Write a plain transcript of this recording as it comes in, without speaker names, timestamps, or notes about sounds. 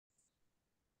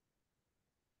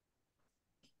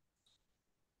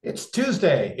It's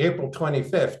Tuesday, April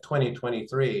 25th,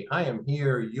 2023. I am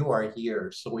here, you are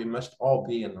here, so we must all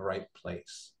be in the right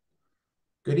place.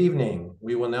 Good evening.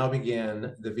 We will now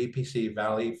begin the VPC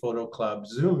Valley Photo Club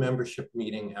Zoom membership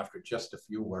meeting after just a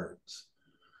few words.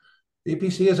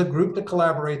 VPC is a group that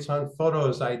collaborates on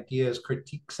photos, ideas,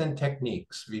 critiques, and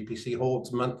techniques. VPC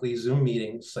holds monthly Zoom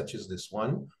meetings, such as this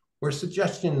one, where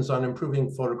suggestions on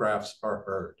improving photographs are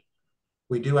heard.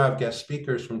 We do have guest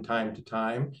speakers from time to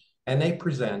time, and they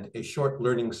present a short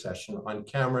learning session on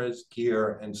cameras,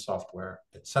 gear, and software,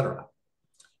 etc.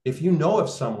 If you know of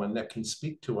someone that can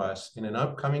speak to us in an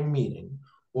upcoming meeting,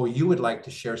 or you would like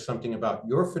to share something about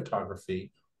your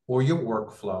photography or your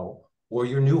workflow or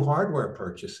your new hardware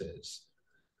purchases,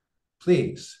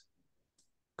 please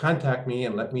contact me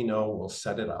and let me know. We'll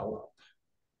set it all up.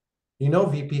 You know,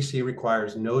 VPC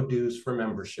requires no dues for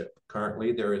membership.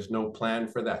 Currently, there is no plan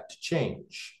for that to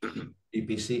change.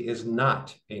 VPC is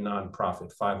not a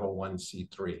nonprofit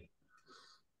 501c3.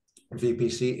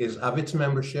 VPC is of its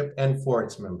membership and for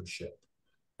its membership.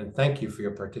 And thank you for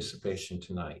your participation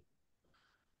tonight.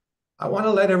 I want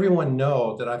to let everyone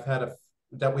know that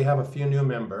that we have a few new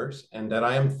members and that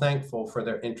I am thankful for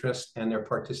their interest and their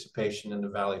participation in the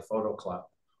Valley Photo Club.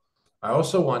 I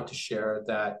also want to share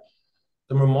that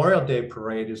the Memorial Day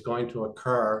Parade is going to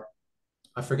occur,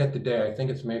 I forget the day, I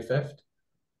think it's May 5th,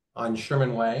 on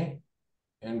Sherman Way.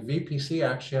 And VPC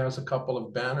actually has a couple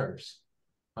of banners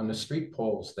on the street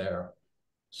poles there.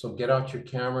 So get out your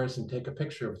cameras and take a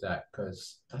picture of that,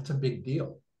 because that's a big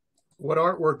deal. What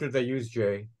artwork did they use,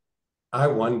 Jay? I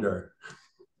wonder.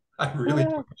 I really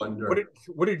do wonder.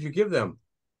 What did you give them?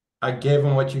 I gave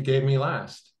them what you gave me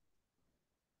last.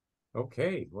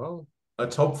 Okay, well,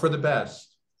 let's hope for the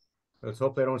best. Let's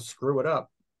hope they don't screw it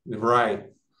up. Right.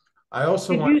 I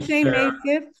also want to say May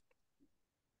 5th?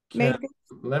 May 5th?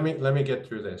 Let me get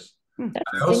through this.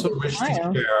 I also wish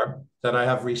to share that I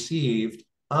have received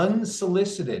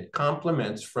unsolicited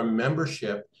compliments from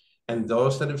membership and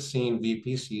those that have seen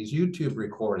VPC's YouTube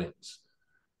recordings.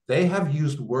 They have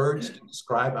used words to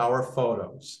describe our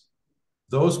photos.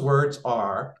 Those words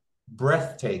are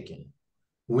breathtaking,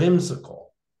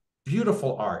 whimsical,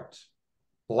 beautiful art,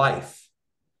 life,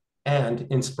 and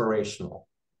inspirational.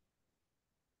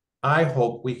 I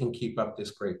hope we can keep up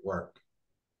this great work.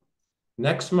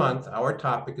 Next month, our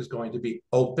topic is going to be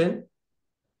open,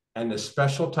 and the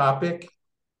special topic,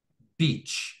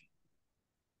 beach.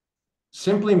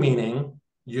 Simply meaning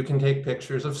you can take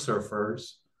pictures of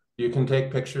surfers, you can take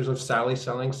pictures of Sally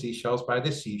selling seashells by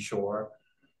the seashore,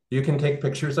 you can take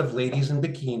pictures of ladies in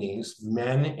bikinis,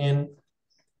 men in,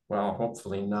 well,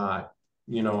 hopefully not,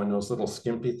 you know, in those little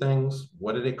skimpy things.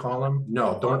 What do they call them?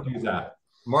 No, don't do that.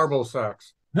 Marble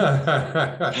sacks.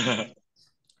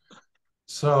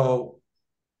 So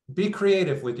be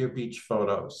creative with your beach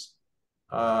photos.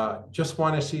 Just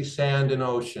want to see sand and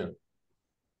ocean.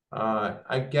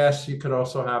 I guess you could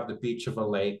also have the beach of a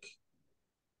lake.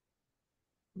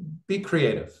 Be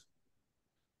creative.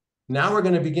 Now we're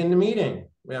going to begin the meeting.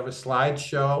 We have a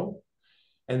slideshow,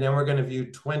 and then we're going to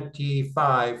view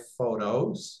 25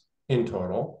 photos in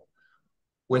total,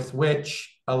 with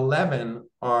which 11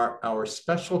 are our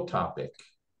special topic,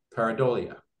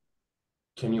 Pareidolia.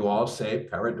 Can you all say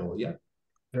Pareidolia?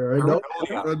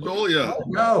 Pareidolia.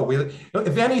 No,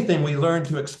 if anything, we learned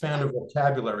to expand our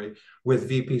vocabulary with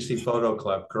VPC Photo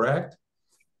Club, correct?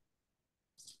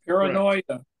 Paranoia.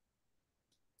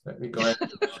 Let me go ahead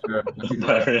and share.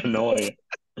 Paranoia.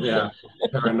 Yeah,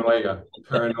 paranoia.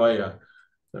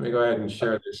 Let me go ahead and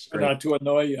share this screen. Not to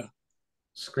annoy you.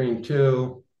 Screen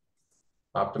 2,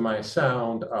 optimize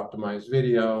sound, optimize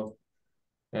video.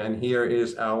 And here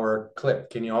is our clip.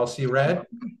 Can you all see red?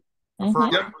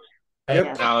 Mm-hmm. Yep.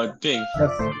 Yep. Now, ding.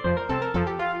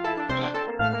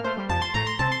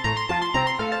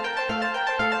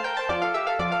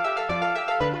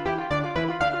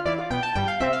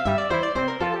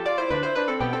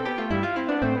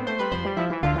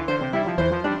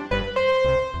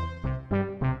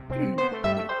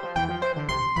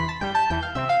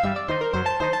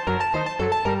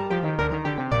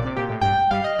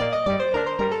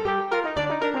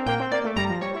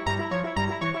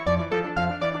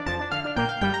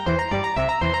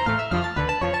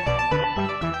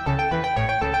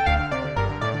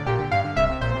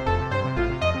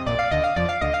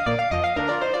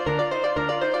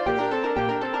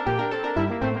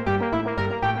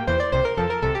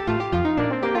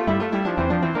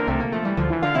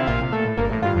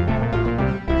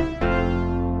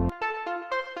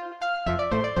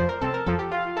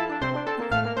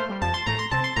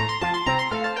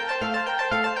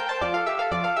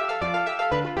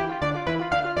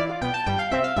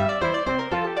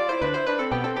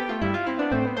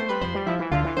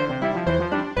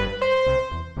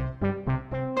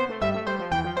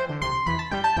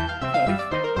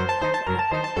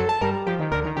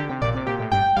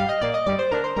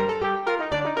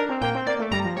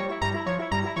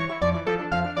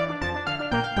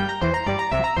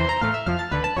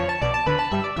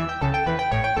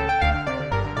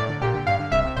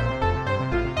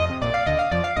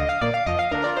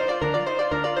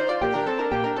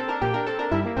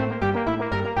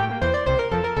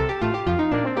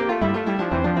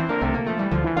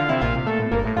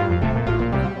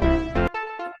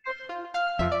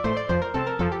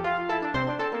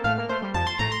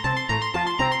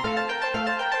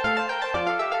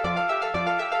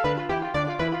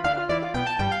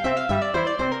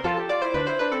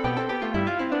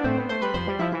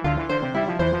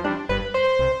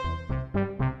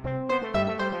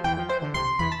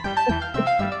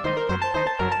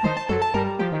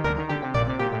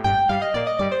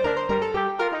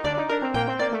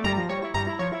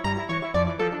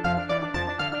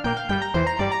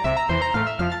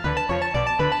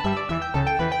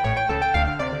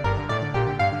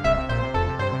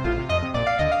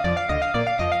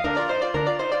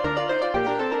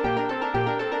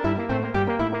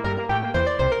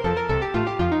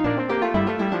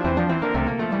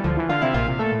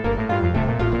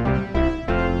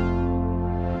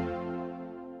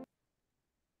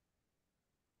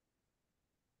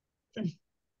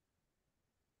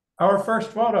 Our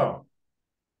first photo,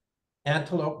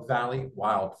 Antelope Valley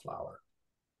wildflower.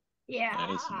 Yeah.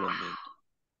 Nice, really.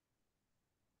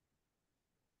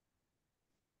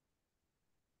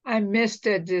 I missed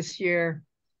it this year.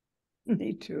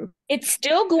 Me too. It's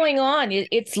still going on.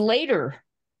 It's later.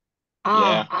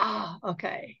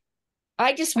 Okay.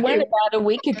 I just went about a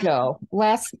week ago,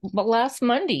 last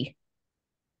Monday,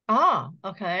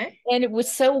 Okay. and it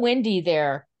was so windy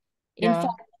there. In Yeah.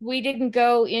 fact, we didn't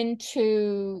go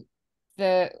into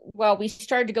we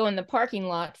started to go in the parking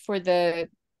lot for the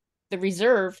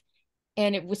reserve,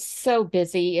 and it was so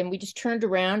busy, and we just turned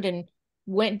around and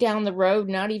went down the road,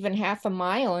 not even half a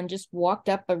mile, and just walked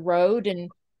up a road,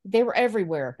 and they were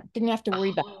everywhere. Didn't have to worry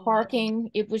about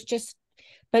parking. It was just,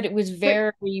 but it was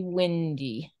very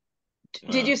windy.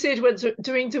 Did you say it was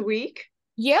during the week?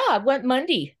 Yeah, I went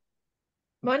Monday.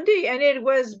 Monday, and it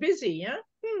was busy, yeah?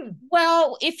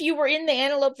 Well, if you were in the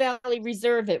Antelope Valley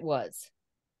Reserve, it was.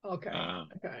 Okay.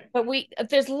 Okay. But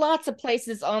there's lots of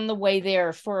places on the way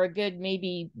there for a good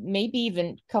maybe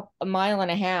even a mile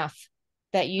and a half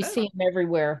that you see them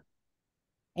everywhere.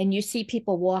 And you see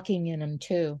people walking in them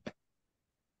too.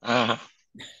 Yeah,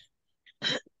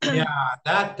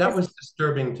 that was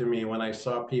disturbing to me when I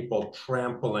saw people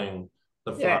trampling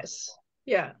the flower. Yes.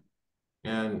 Yeah.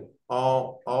 And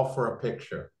all for a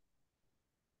picture.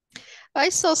 I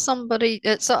saw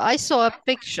I saw a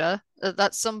picture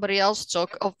that somebody else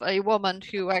took of a woman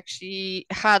who actually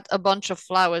had a bunch of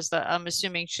flowers that I'm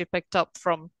assuming she picked up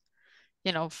from,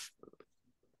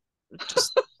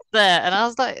 just there. And I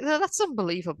was like, that's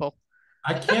unbelievable.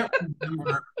 I can't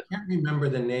remember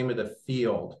the name of the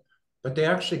field, but they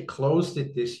actually closed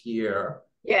it this year.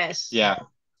 Yes. Yeah.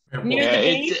 Near the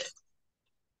beach?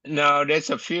 No,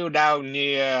 there's a field down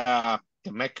near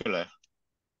Temecula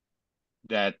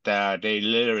that they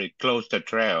literally closed the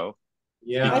trail.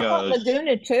 Yeah. I thought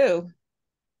Laguna too.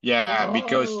 Yeah,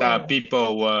 because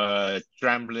people were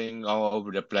trampling all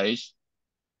over the place,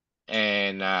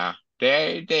 and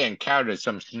they encountered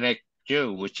some snake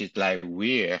too, which is like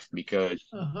weird because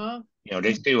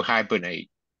they still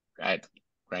hibernate right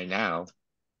now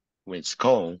when it's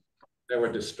cold. They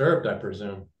were disturbed, I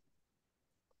presume.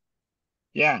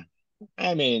 Yeah,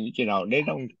 I mean, they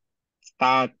don't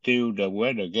start till the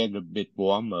weather get a bit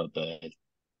warmer, but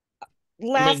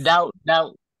I mean down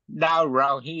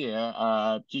around here,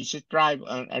 you just drive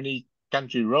on any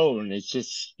country road and it's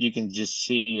just you can just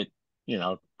see it,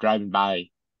 driving by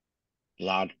a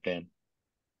lot of them.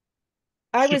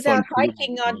 I was out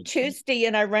hiking on Tuesday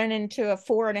and I ran into a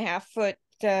 4.5-foot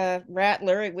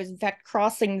rattler. It was in fact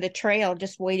crossing the trail,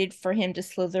 just waited for him to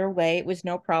slither away. It was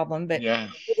no problem, but yeah,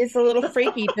 it is a little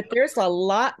freaky, but there's a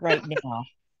lot right now.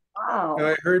 Wow.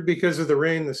 I heard because of the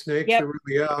rain, the snakes are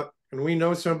really out. And we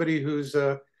know somebody whose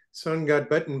son got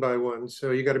bitten by one.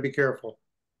 So you got to be careful.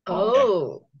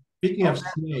 Oh. Speaking of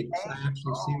snakes, I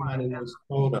actually see one in this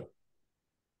photo.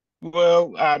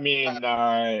 well, I mean,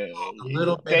 A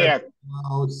little bit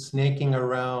of snaking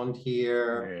around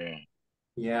here.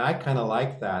 Yeah, I kind of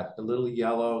like that. The little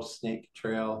yellow snake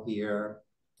trail here,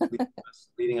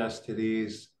 leading us to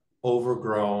these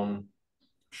overgrown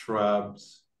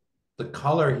shrubs. The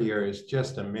color here is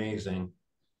just amazing.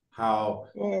 How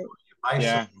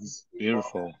yeah, it's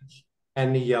beautiful.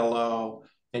 And the yellow,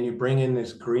 and you bring in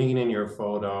this green in your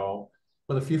photo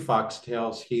with a few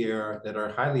foxtails here that are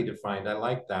highly defined. I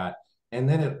like that. And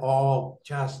then it all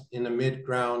just in the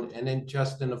midground and then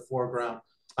just in the foreground,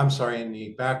 I'm sorry, in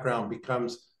the background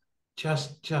becomes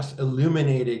just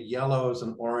illuminated yellows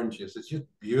and oranges. It's just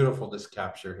beautiful, this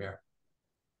capture here.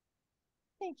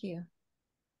 Thank you.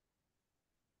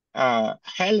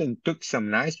 Helen took some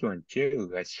nice one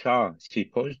too. I saw she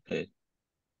posted.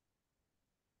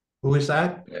 Who is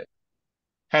that?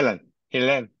 Helen.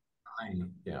 Yeah.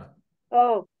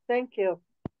 Oh, thank you.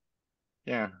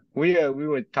 Yeah, we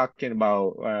were talking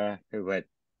about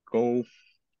gold,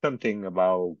 something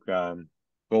about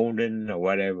golden or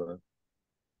whatever.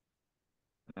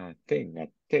 I think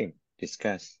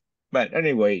discuss. But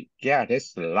anyway, yeah,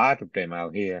 there's a lot of them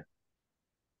out here.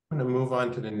 I'm going to move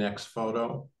on to the next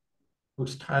photo,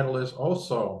 whose title is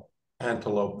also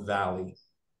Antelope Valley.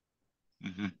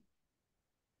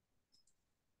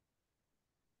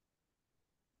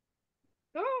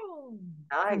 Oh,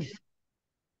 nice.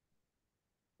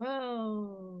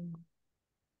 Oh,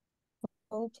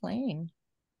 whole plane.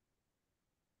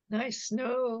 Nice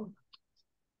snow.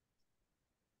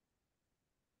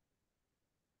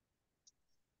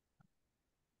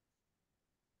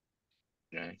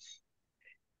 Nice.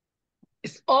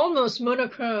 It's almost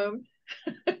monochrome,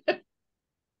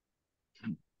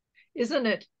 isn't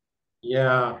it?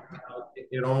 Yeah,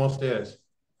 it almost is.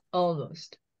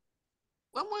 Almost.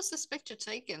 When was this picture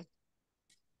taken?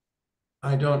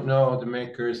 I don't know. The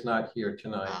maker is not here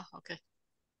tonight. Ah, okay.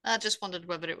 I just wondered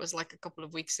whether it was like a couple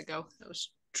of weeks ago. I was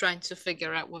trying to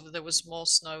figure out whether there was more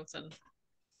snow than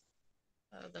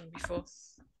before.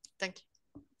 Thank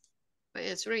you. But yeah,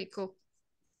 it's really cool.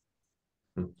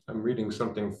 I'm reading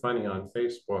something funny on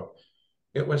Facebook.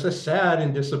 It was a sad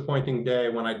and disappointing day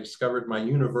when I discovered my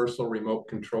universal remote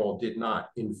control did not,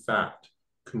 in fact,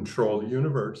 control the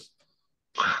universe.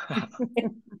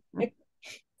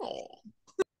 Oh.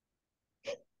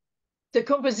 The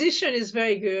composition is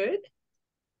very good.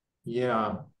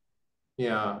 Yeah.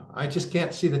 Yeah. I just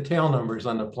can't see the tail numbers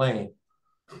on the plane.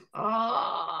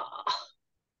 Ah.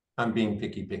 I'm being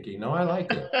picky. No, I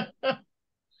like it.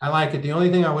 I like it. The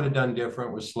only thing I would have done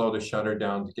different was slow the shutter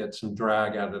down to get some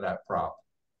drag out of that prop.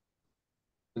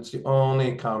 It's the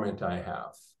only comment I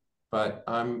have. But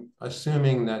I'm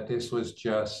assuming that this was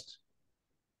just,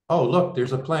 oh, look,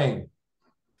 there's a plane.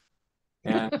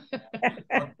 And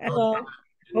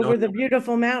over the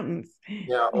beautiful mountains.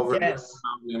 Yeah, over Yes.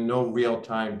 no real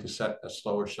time to set a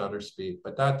slower shutter speed.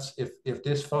 But that's if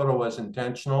this photo was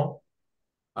intentional,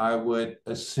 I would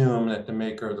assume that the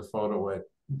maker of the photo would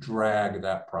drag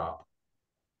that prop.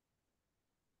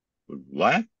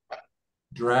 What?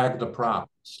 Drag the prop,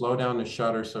 slow down the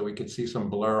shutter so we could see some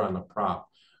blur on the prop.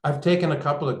 I've taken a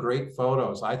couple of great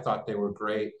photos. I thought they were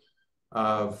great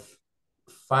of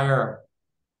fire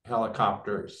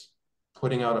helicopters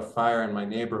putting out a fire in my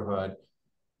neighborhood.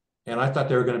 And I thought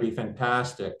they were going to be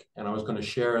fantastic and I was going to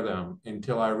share them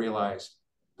until I realized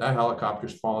that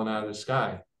helicopter's fallen out of the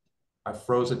sky. I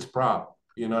froze its prop,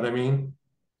 you know what I mean?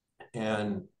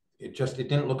 And it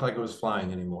didn't look like it was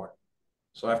flying anymore.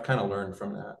 So I've kind of learned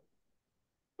from that.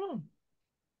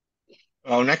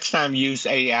 Well, next time use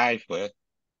AI for it.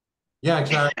 Yeah,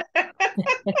 exactly.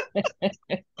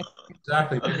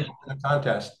 Exactly. Maybe in a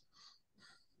contest.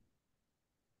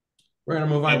 We're going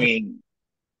to move on. To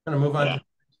the next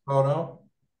photo.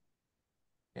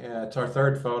 Yeah, it's our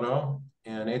third photo,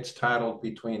 and it's titled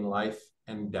Between Life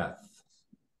and Death.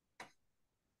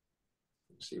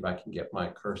 Let's see if I can get my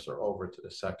cursor over to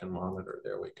the second monitor.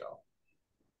 There we go.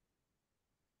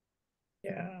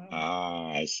 Yeah.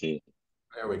 Ah, I see.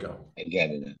 There we go. I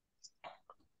get it.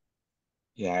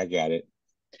 Yeah, I got it.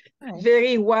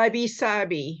 Very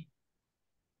wabi-sabi.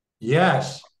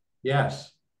 Yes.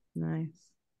 Yes. Nice.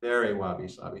 Very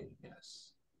wabi-sabi.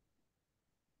 Yes.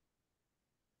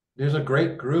 There's a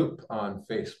great group on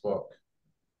Facebook,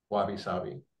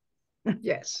 wabi-sabi.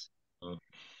 Yes.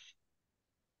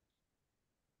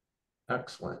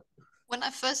 Excellent. When I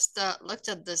first looked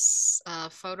at this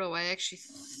photo, I actually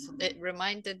it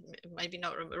reminded, maybe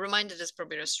not reminded is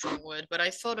probably a strong word, but I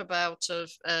thought about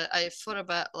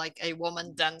like a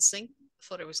woman dancing. I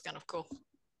thought it was kind of cool.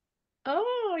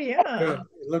 Oh Yeah, yeah.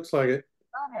 it looks like it.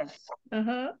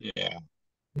 Uh-huh. Yeah.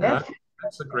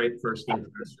 That's a great first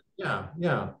impression.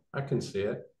 Yeah, I can see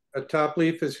it. A top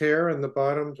leaf is hair and the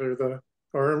bottoms are the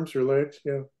arms or legs.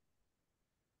 Yeah.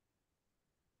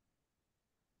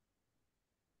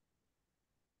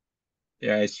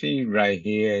 Yeah, I see right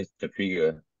here is the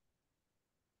figure.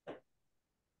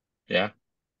 Yeah.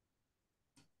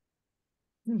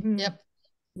 Mhm. Yep.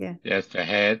 Yeah. That's the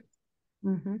head,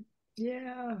 Mm-hmm.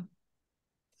 Yeah.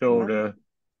 shoulder,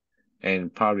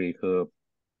 and probably her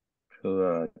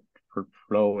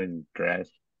flowing dress.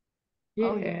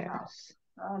 Oh, Yes.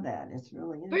 Oh, that is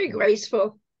really Very interesting.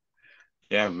 graceful.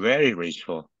 Yeah, very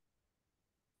graceful.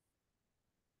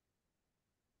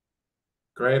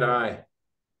 Great eye.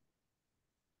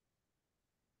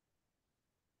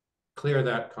 Clear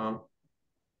that, comp.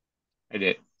 I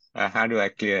did. How do I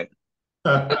clear it?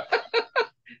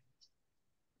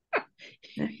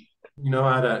 You know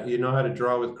how to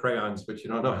draw with crayons, but you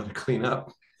don't know how to clean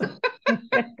up.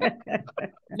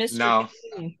 Mr. No.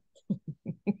 Clean.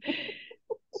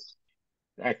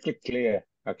 I click clear.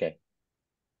 Okay.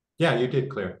 Yeah, you did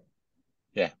clear.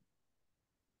 Yeah.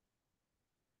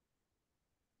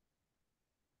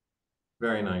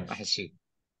 Very nice. I see.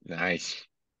 Nice.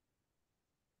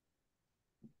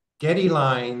 Getty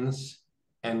lines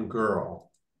and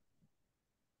girl.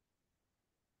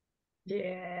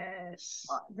 Yes.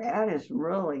 That is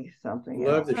really something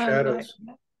Love else. the I shadows. like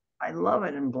that. I love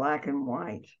it in black and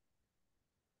white.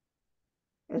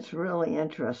 It's really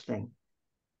interesting.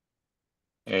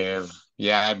 Yeah,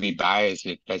 I'd be biased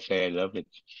if I say I love it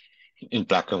in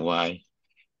black and white.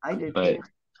 I do But too.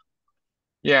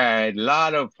 yeah, a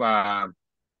lot of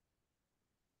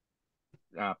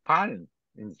pattern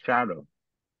in shadow.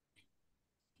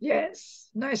 Yes.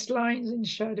 Nice lines and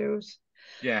shadows.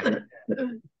 Yeah.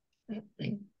 Oh,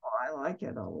 I like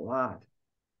it a lot.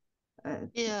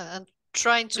 Yeah, and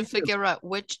trying to Thank you. figure out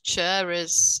which chair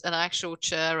is an actual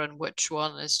chair and which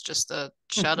one is just a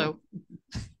shadow.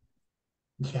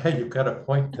 Yeah, you've got a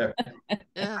point there.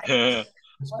 Yeah.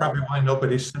 That's probably why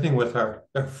nobody's sitting with her.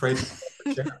 They're afraid to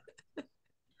the chair.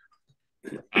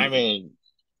 I mean,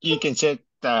 you can just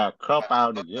crop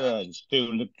out the girl and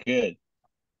still look good,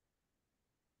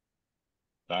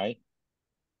 right?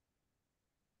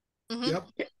 Mhm.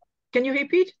 Yep. Can you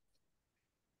repeat?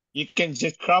 You can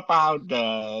just crop out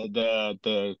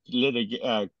the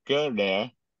little girl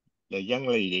there, the young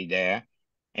lady there,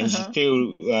 and it's Uh-huh.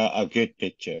 still a good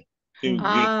picture, still good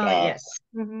Yes.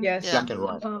 Mhm. Yes. Yeah. black and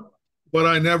white. But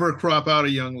I never crop out a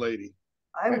young lady.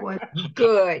 I would.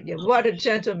 Good. What a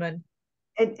gentleman.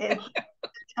 It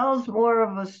tells more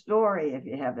of a story if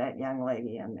you have that young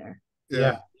lady in there.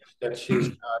 Yeah, that she's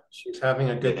having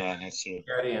a good Yeah, I see.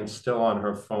 party and still on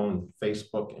her phone,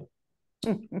 Facebooking.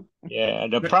 Yeah,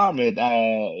 the problem is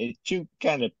it's too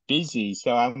kind of busy,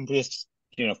 so I'm just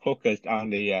focused on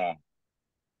the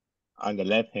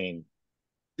left hand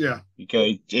Yeah.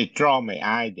 because it draw my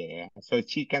eye there. So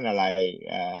she kind of like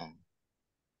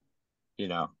you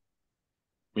know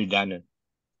redundant,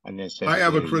 I have a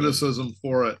unnecessary. criticism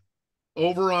for it.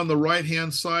 Over on the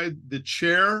right-hand side, the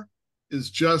chair is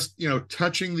just,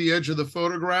 touching the edge of the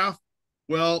photograph.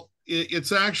 Well,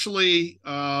 it's actually,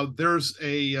 there's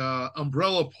a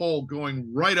umbrella pole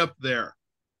going right up there.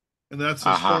 And that's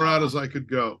as far out as I could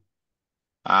go.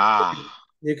 Ah,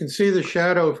 You can see the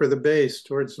shadow for the base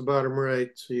towards the bottom right,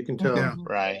 so you can tell. Yeah.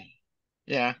 right.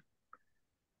 Yeah.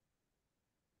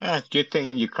 Good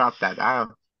thing you cropped that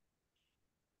out.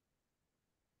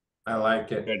 I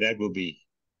like it. So that will be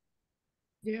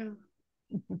Yeah.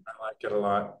 I like it a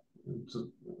lot. It's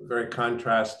very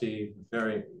contrasty,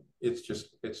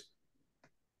 it's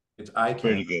eye pretty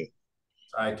candy. good.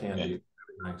 It's eye candy. Yeah. Really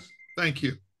nice. Thank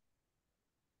you.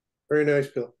 Very nice,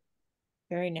 Bill.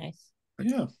 Very nice.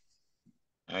 Yeah.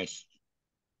 Nice.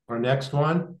 Our next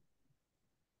one,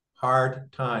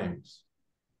 hard times.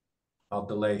 I'll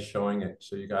delay showing it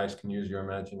so you guys can use your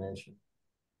imagination.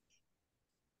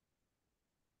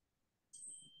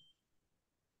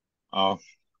 Oh,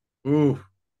 Ooh.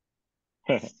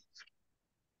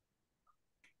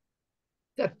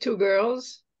 That two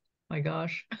girls. My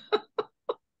gosh.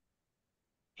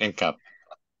 and cup.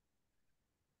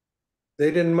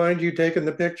 They didn't mind you taking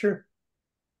the picture?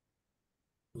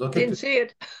 Look at Didn't this, see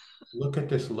it. look at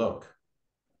this look,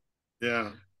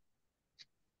 Yeah.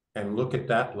 and look at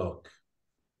that look.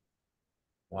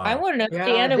 Wow. I want to know if Yeah,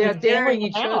 Deanna they're was daring daring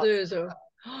each other. So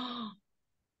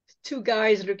two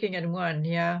guys looking at one.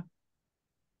 Yeah.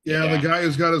 Yeah, Yeah. the guy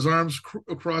who's got his arms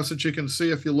across that you can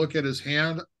see if you look at his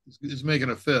hand, he's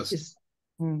making a fist. It's,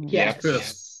 Mhm. yes.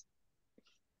 Fist.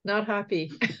 Not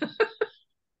happy.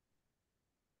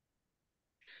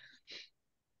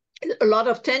 A lot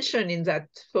of tension in that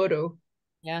photo.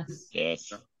 Yes.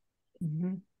 Yes.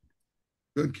 Mhm.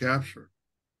 Good capture.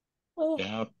 Oh,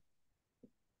 Yeah.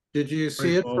 Did you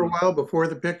see it for a while before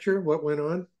the picture? What went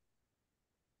on?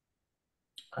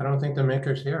 I don't think the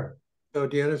maker's here. Oh,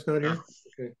 Deanna's not here?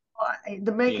 Okay.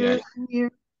 The maker Yeah. isn't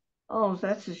here. Oh,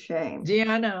 that's a shame.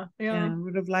 Diana. Yeah, Yeah. I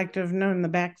would have liked to have known the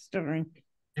backstory.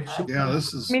 If she Yeah,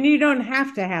 this is. I mean, you don't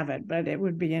have to have it, but it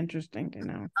would be interesting to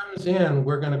know. comes in,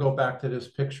 we're going to go back to this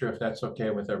picture if that's okay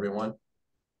with everyone.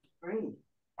 Great.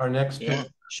 Our next Yeah.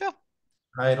 picture Sure.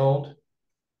 titled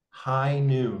High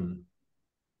Noon.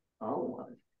 Oh,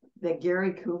 that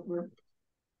Gary Cooper.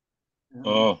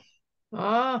 Oh,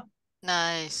 Ah,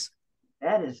 Nice.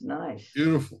 That is nice.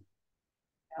 Beautiful.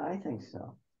 Yeah, I think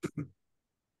so.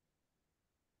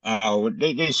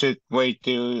 they should wait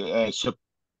to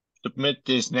submit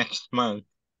this next month.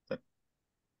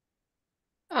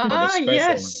 special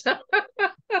yes.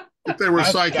 If they were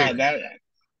psychic.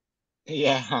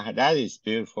 Yeah, that is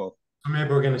beautiful. Maybe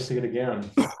we're going to see it again.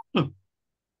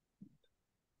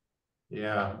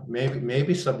 Yeah,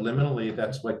 maybe subliminally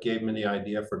that's what gave me the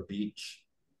idea for beach.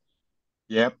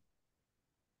 Yep.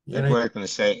 You That's know, what I'm gonna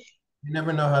say. you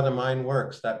never know how the mind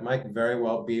works. That might very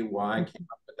well be why I came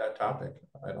up with that topic.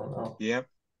 I don't know. Yep.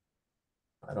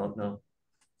 I don't know.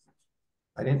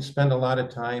 I didn't spend a lot of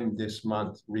time this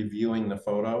month reviewing the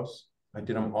photos. I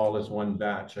did them all as one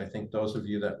batch. I think those of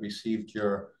you that received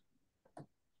your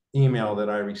email that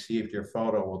I received your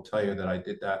photo will tell you that I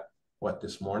did that,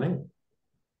 this morning?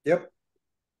 Yep.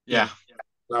 Yeah.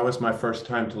 That was my first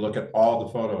time to look at all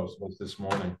the photos, was this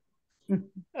morning.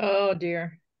 Oh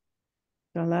dear.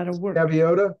 A lot of work.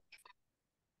 Gaviota?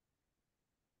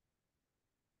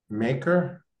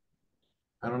 Maker?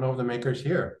 I don't know if the maker's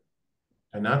here.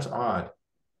 And that's odd.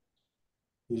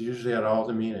 He's usually at all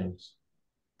the meetings.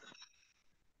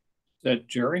 Is that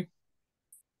Jerry?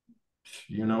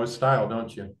 You know his style,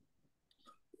 don't you?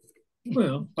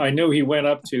 Well, I knew he went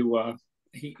up to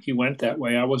he went that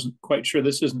way. I wasn't quite sure.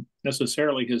 This isn't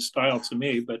necessarily his style to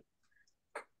me, but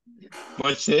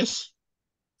What's this?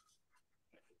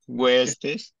 Where's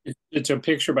this? it's a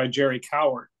picture by Jerry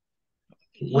Coward.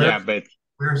 Yeah, but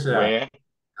Where's that? where?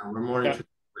 We're more Yeah, interested.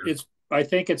 it's I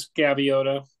think it's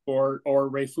Gaviota or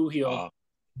Refugio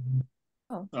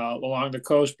along the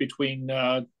coast between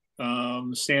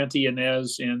Santa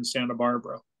Ynez and Santa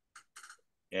Barbara.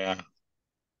 Yeah.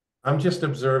 I'm just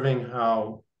observing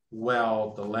how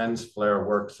well the lens flare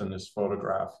works in this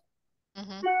photograph.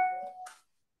 Mhm.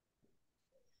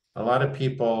 A lot of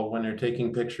people, when they're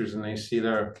taking pictures and they see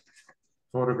their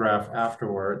photograph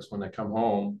afterwards, when they come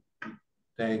home,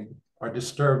 they are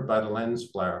disturbed by the lens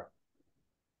flare.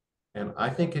 And I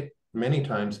think it many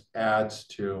times adds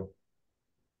to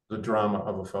the drama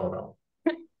of a photo.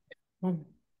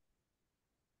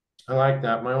 I like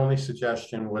that. My only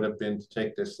suggestion would have been to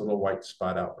take this little white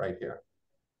spot out right here.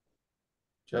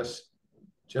 Just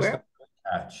Where? a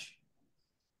catch.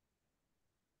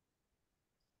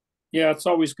 Yeah, it's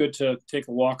always good to take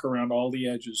a walk around all the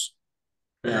edges.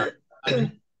 Yeah, this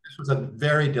was a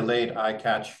very delayed eye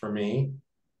catch for me.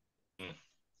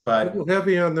 But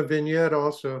heavy on the vignette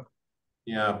also.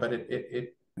 yeah, but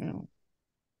it's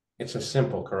a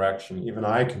simple correction. Even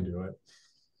I can do it.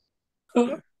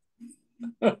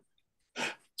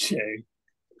 Jay.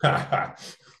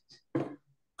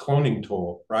 Cloning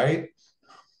tool, right?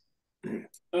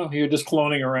 Oh, you're just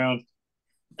cloning around.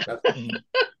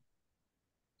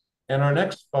 And our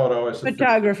next photo is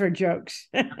photographer jokes.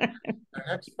 Our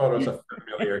next photo is a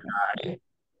familiar guy.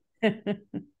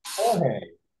 Jorge.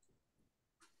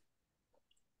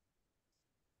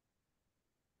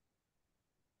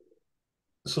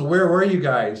 So where were you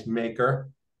guys, Maker?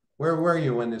 Where were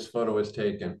you when this photo was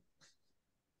taken?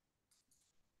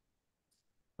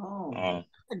 Oh,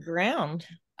 The ground.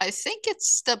 I think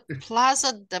it's the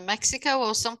Plaza de Mexico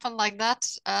or something like that.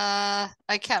 I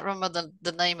can't remember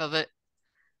the name of it.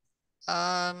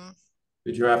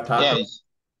 Did you have tacos? Yeah,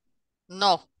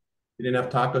 No, You didn't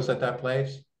have tacos at that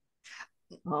place?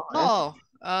 oh,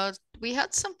 no. We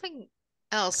had something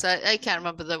else. I can't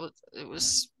remember.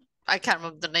 I can't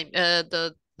remember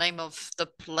the name of the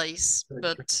place,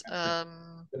 but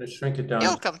I'm gonna shrink it down.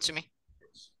 it'll come to me.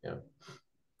 Yeah.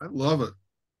 I love it.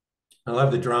 I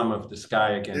love the drama of the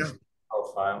sky against the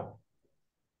profile.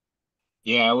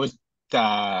 yeah, I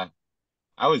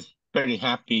was very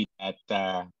happy that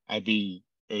I'd be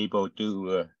able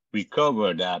to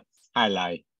recover that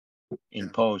highlight in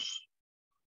post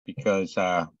because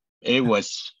it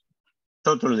was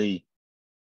totally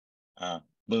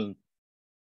blue,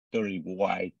 totally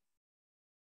white.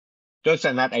 Those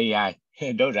are not AI;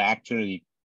 those are actually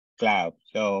cloud.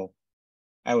 So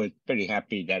I was pretty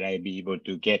happy that I'd be able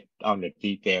to get on the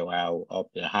detail out of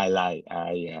the highlight,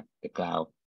 the cloud.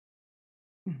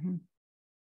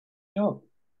 Oh,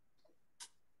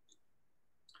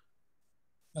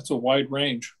 that's a wide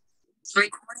range.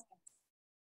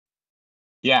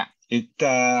 Yeah, it's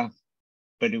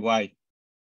pretty wide.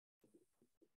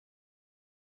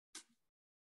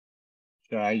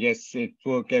 So I guess it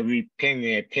took every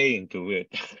penny I pay into it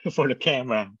for the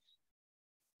camera.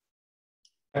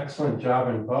 Excellent job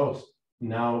in post.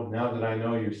 Now that I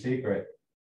know your secret.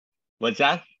 What's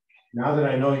that? Now that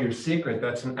I know your secret,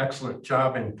 that's an excellent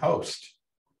job in post.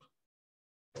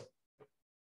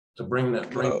 To bring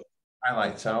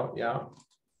highlights out, yeah.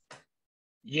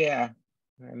 Yeah,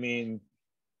 I mean,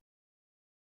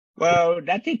 well,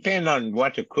 that depends on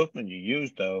what equipment you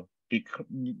use, though.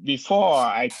 Before,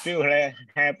 I still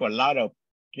have a lot of,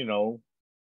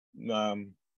 I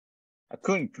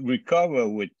couldn't recover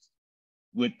with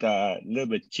a little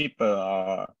bit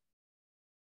cheaper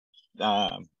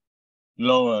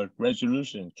lower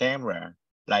resolution camera,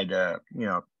 like the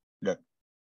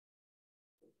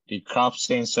crop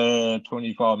sensor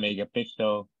 24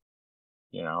 megapixel.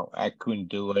 I couldn't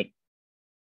do it.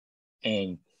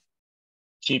 And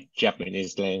cheap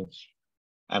Japanese lens.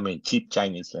 I mean, cheap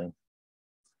Chinese lens.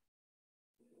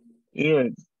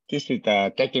 This is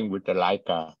taken with the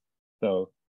Leica, so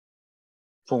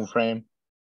full frame,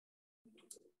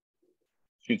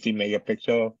 50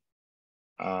 megapixel,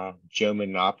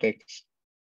 German optics.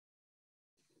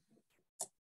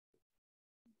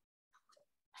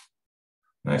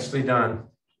 Nicely done.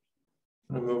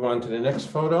 We'll move on to the next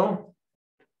photo.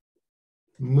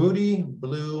 Moody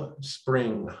Blue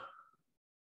Spring.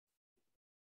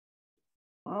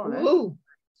 oh, Ooh,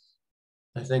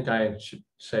 I think I should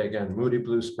say again, Moody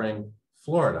Blue Spring,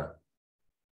 Florida.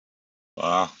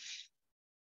 Wow.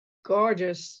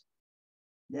 gorgeous.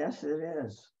 yes, it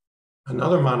is.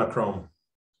 Another monochrome.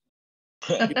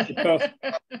 Keep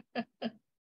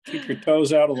your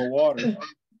toes out of the water.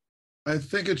 I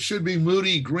think it should be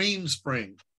Moody Green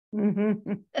Spring.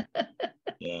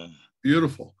 Yeah.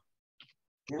 Beautiful.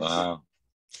 Wow.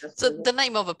 So the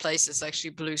name of the place is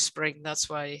actually Blue Spring. That's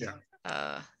why.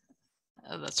 Yeah.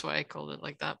 That's why I called it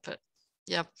like that. But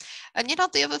yeah, and you know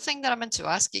the other thing that I meant to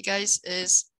ask you guys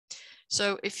is,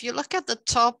 so if you look at the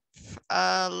top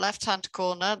left-hand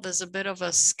corner, there's a bit of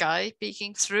a sky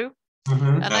peeking through.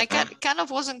 Mm-hmm. And I kind of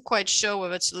wasn't quite sure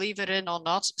whether to leave it in or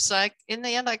not. So in the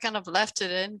end, I kind of left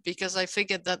it in because I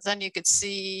figured that then you could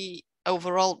see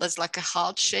overall there's like a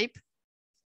heart shape.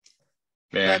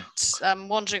 Yeah. But I'm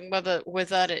wondering whether with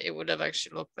that it would have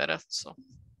actually looked better. So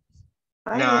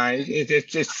No,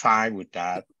 it's fine with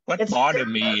that. What bothered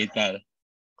me is that,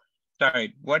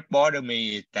 sorry, what bothered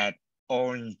me is that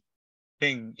orange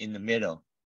thing in the middle.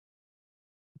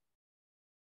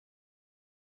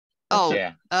 oh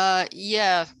Yeah.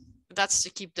 yeah, that's to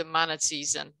keep the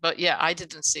manatees in. But yeah, I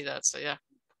didn't see that. So yeah,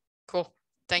 cool.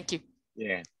 Thank you.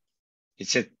 Yeah.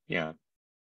 It's just, yeah.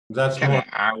 That's Kind more. of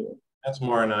out. That's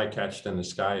more an eye catch than the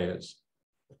sky is.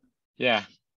 Yeah.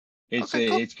 It's Okay,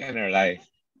 cool. it's kind of like,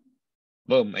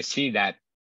 boom, I see that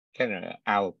kind of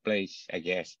out of place, I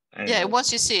guess. I don't Yeah, know.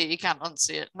 once you see it, you can't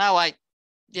unsee it. Now I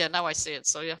see it.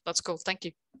 So yeah, that's cool. Thank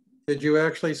you. Did you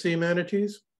actually see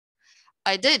manatees?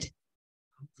 I did.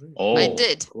 Oh, I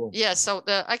did. cool. Yeah, so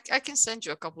I can send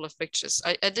you a couple of pictures.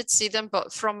 I did see them,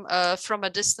 but from a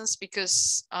distance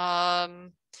because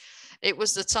it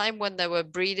was the time when they were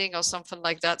breeding or something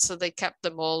like that. So they kept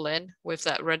them all in with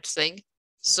that red thing.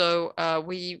 So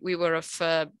we were a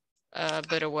fair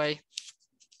bit away.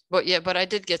 But yeah, but I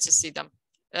did get to see them.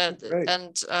 Great.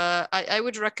 And I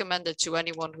would recommend it to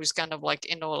anyone who's kind of like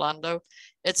in Orlando.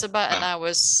 It's about an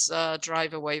hour's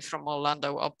drive away from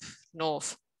Orlando up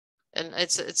north. And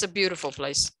it's a beautiful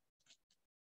place.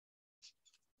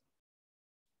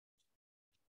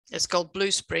 It's called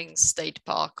Blue Springs State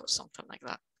Park or something like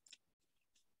that.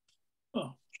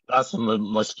 Oh, That's a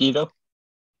mosquito.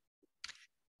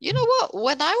 You know what?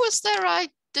 When I was there, I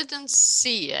didn't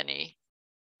see any.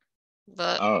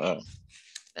 But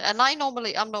and I'm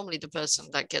normally the person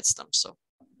that gets them. So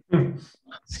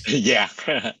Yeah.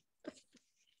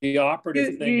 the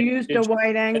operative You thing. used a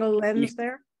wide angle lens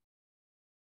there?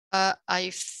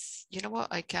 you know what?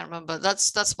 I can't remember.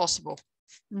 That's possible.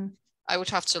 Mm. I would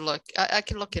have to look. I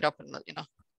can look it up and let you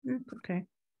know. Okay.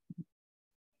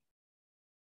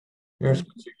 Here's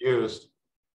what you used.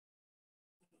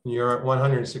 You're at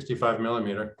 165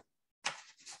 millimeter.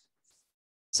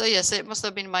 So yes, it must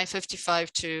have been my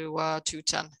 55 to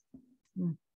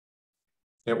 210.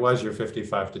 It was your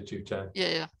 55 to 210.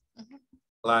 Yeah. Mm-hmm.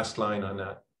 Last line on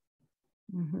that.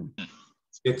 Mm-hmm.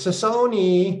 It's a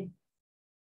Sony.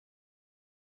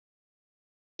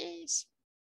 Yes.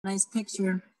 Nice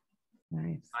picture.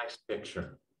 Nice. Nice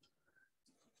picture.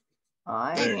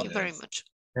 Thank you very much.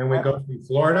 And we go from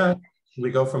Florida. We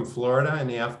go from Florida in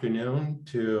the afternoon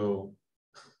to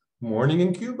morning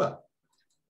in Cuba.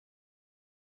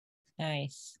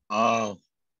 Nice. Oh,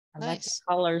 I like the Nice.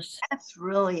 colors. That's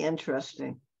really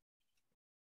interesting.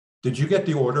 Did you get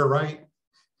the order right?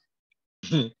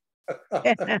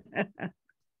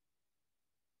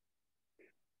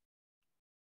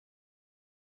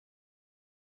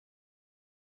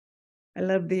 I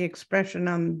love the expression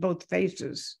on both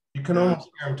faces. You can almost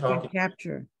hear them You talking.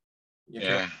 capture.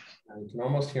 yeah. You can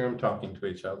almost hear them talking to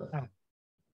each other.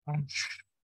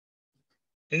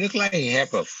 It looks like he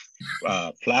have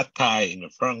a flat tie in the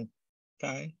front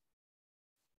tie.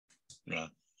 Yeah.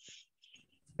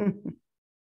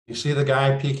 You see the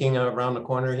guy peeking around the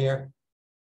corner here?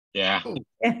 Yeah.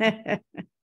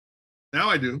 Now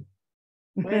I do.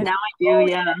 Now I do,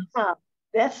 yeah.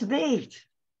 That's neat.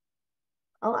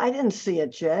 Oh, I didn't see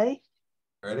it, Jay.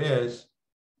 There it is.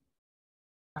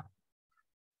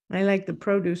 I like the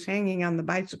produce hanging on the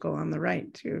bicycle on the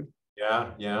right too.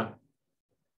 Yeah.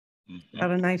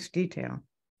 Got a nice detail.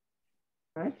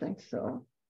 I think so.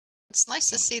 It's nice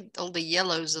to see all the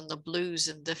yellows and the blues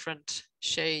in different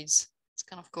shades. It's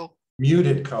kind of cool.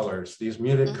 Muted colors. These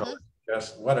muted colors.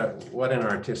 Just what an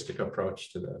artistic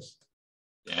approach to this.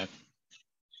 Yeah.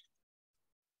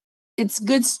 It's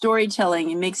good storytelling.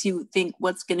 It makes you think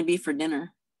what's going to be for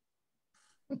dinner.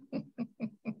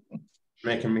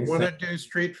 Making me Want to think. do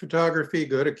street photography?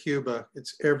 Go to Cuba.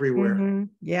 It's everywhere. Mhm.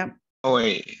 Yep. Oh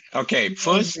wait. Okay.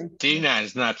 First, Dina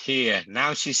is not here.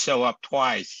 Now she show up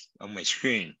twice on my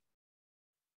screen.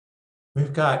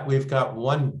 We've got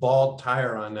one bald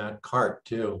tire on that cart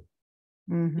too.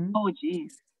 Mhm. Oh,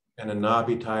 geez. And a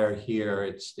knobby tire here.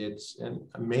 It's and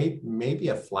maybe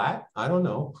a flat. I don't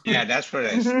know. Yeah, that's what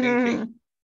I was thinking.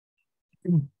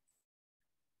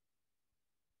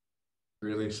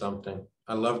 Really something.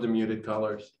 I love the muted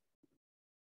colors.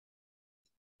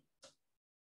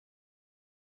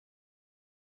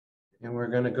 And we're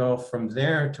going to go from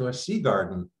there to a sea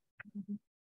garden.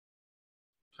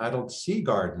 Titled Sea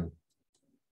Garden.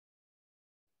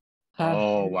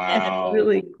 Oh, wow. That's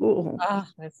really cool. Ah,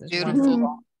 this is Beautiful.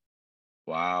 wonderful.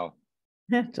 Wow.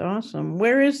 That's awesome.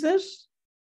 Where is this?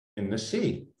 In the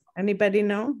sea. Anybody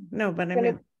know? No, but I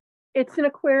mean, It's an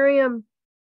aquarium.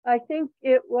 I think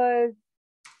it was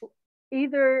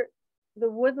either the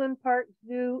Woodland Park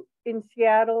Zoo in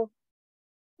Seattle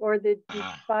or the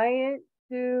Defiant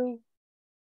Zoo,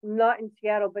 not in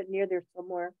Seattle, but near there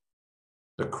somewhere.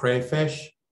 The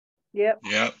crayfish. Yep.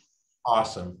 Yep.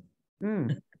 Awesome.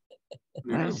 Wow.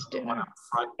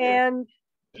 And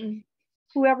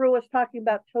whoever was talking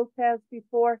about topaz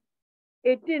before,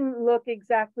 it didn't look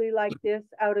exactly like this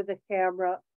out of the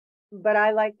camera, but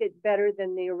I liked it better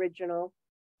than the original.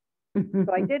 So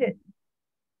I did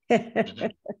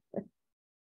it.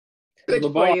 Good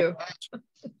for you.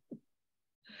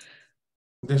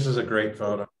 This is a great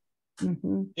photo.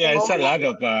 Yeah, it's a lot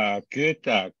of good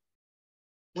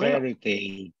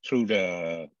clarity through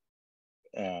the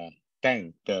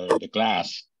tank, the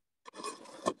glass.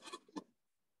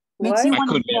 Makes you I want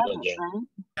to could grab never it, get. right?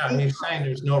 Yeah, he's saying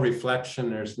there's no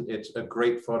reflection. It's a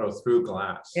great photo through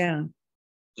glass. Yeah.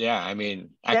 Yeah, I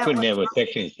mean, I could never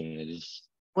take anything of this.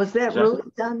 Was that really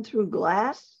done through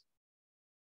glass?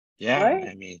 Yeah, What?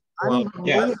 I mean, Well,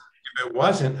 yeah, Unbelievable. if it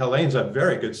wasn't, Helene's a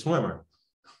very good swimmer.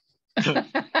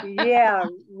 Yeah,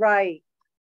 right.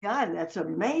 God, that's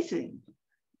amazing.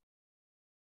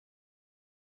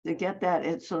 To get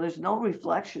that, so there's no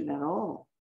reflection at all.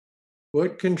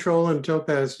 What control and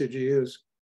topaz did you use?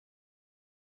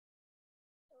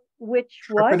 Which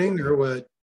what? Sharpening or what?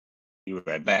 you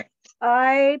right back.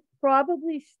 I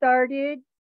probably started,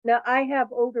 now I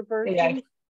have older versions.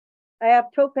 I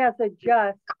have Topaz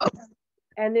Adjust,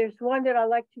 and there's one that I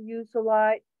like to use a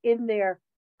lot in there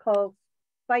called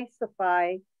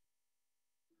Spicify.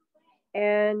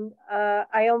 And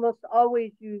I almost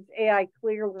always use AI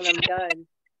Clear when I'm done.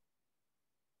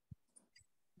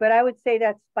 But I would say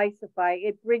that's Spicify.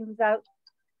 It brings out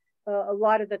a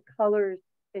lot of the colors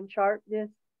and sharpness.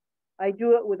 I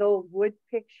do it with old wood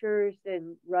pictures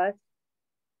and rust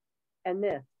and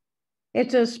this.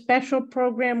 It's a special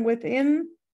program within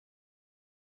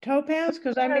Topaz?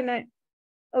 Because I mean,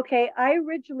 Okay, I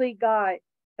originally got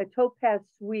a Topaz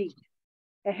suite.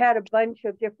 It had a bunch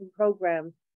of different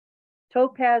programs.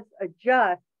 Topaz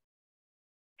Adjust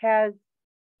has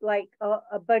like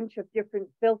a bunch of different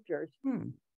filters.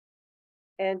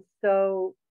 And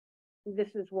so this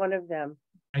is one of them.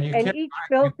 And each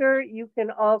filter you can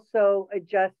also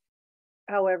adjust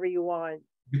however you want.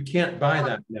 You can't buy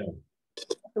that now.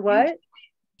 What?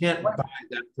 You can't buy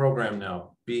that program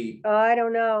now. I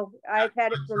don't know. I've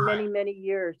had it for many, many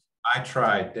years. I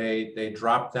tried. They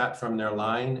dropped that from their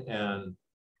line, and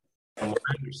from what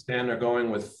I understand, they're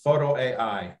going with Photo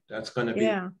AI. That's going to be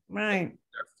right.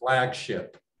 their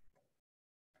flagship.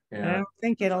 I don't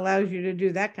think it allows you to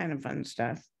do that kind of fun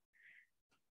stuff.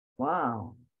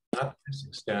 Wow. Not to this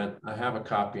extent. I have a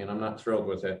copy, and I'm not thrilled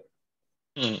with it.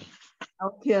 No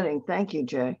kidding. Thank you,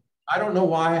 Jay. I don't know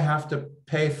why I have to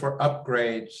pay for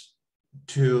upgrades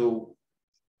to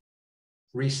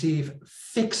receive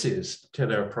fixes to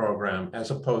their program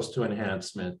as opposed to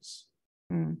enhancements.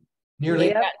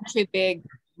 Nearly too big.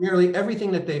 Nearly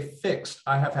everything that they fixed,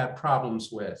 I have had problems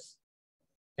with.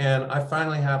 And I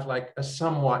finally have like a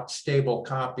somewhat stable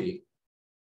copy,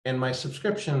 and my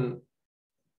subscription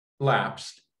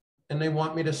lapsed, and they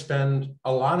want me to spend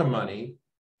a lot of money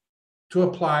to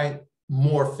apply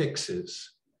more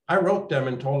fixes. I wrote them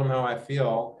and told them how I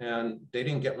feel, and they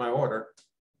didn't get my order.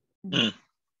 You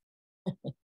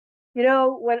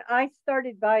know, when I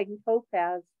started buying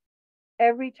Topaz,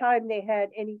 every time they had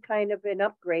any kind of an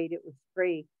upgrade, it was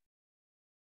free.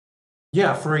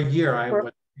 Yeah, for a year I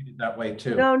was treated that way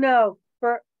too. No,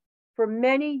 for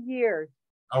many years.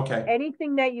 Okay.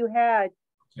 Anything that you had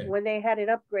when they had an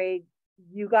upgrade,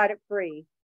 you got it free.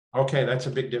 Okay, that's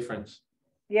a big difference.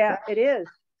 Yeah, it is.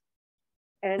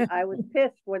 And I was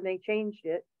pissed when they changed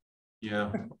it. Yeah,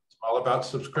 it's all about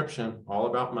subscription, all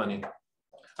about money.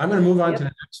 I'm going to move on to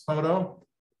the next photo.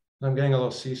 I'm getting a little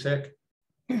seasick.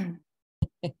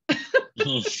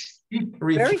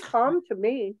 Very calm to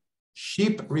me.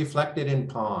 Sheep reflected in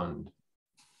pond.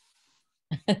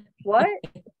 What?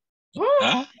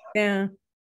 Yeah.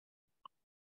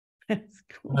 That's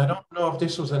cool. I don't know if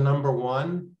this was a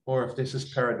 #1 or if this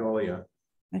is Pareidolia.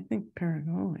 I think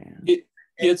Pareidolia.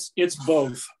 It's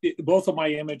both. Both of my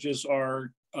images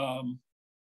are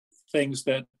things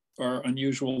that are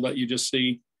unusual that you just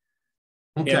see.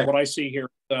 Okay. And what I see here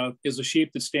is a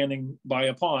sheep that's standing by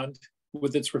a pond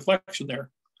with its reflection there.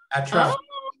 At travel.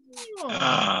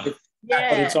 Oh,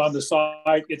 But it's on the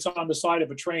side. It's on the side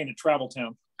of a train at Travel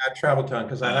Town. At Travel Town,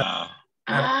 because I have.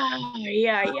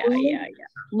 yeah.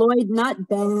 Lloyd, not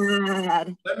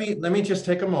bad. Let me just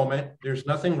take a moment. There's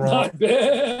nothing wrong. Not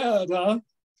bad, huh?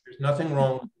 There's nothing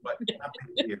wrong with what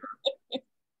happened here.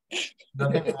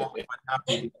 Nothing wrong with what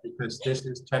happened here because this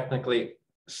is technically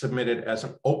submitted as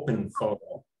an open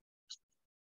photo.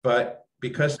 But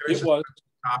because there is a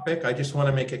topic, I just want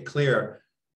to make it clear.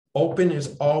 Open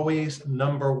is always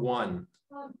 #1.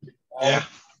 Yeah.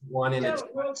 One in its.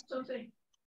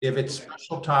 If it's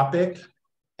special topic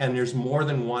and there's more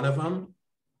than one of them,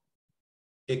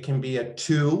 it can be a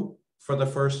 2 for the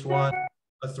first one,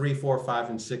 a 3, 4, 5,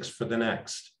 and 6 for the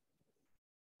next.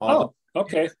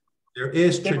 Okay. There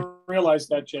is. Didn't realize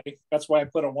that, Jay. That's why I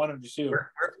put a 1 and a 2.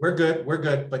 We're good. We're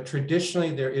good. But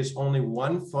traditionally, there is only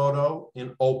one photo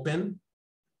in open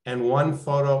and one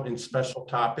photo in special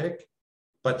topic.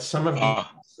 But some of the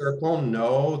circle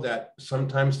know that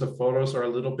sometimes the photos are a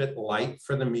little bit light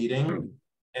for the meeting.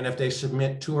 And if they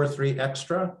submit 2 or 3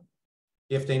 extra,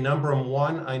 if they number them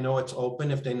 1, I know it's open.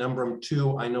 If they number them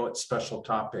 2, I know it's special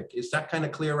topic. Is that kind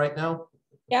of clear right now?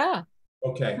 Yeah.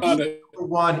 Okay.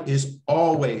 #1 is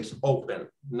always open.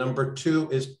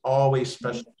 #2 is always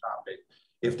special topic.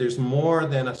 If there's more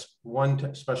than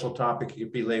one special topic, it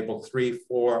could be labeled 3,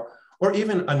 4, or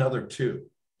even another 2.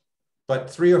 But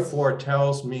 3 or 4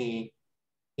 tells me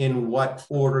in what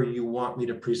order you want me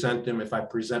to present them if I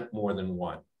present more than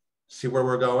one. See where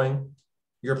we're going?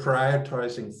 You're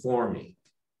prioritizing for me.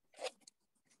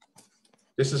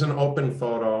 This is an open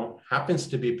photo, happens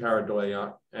to be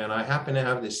Pareidolia, and I happen to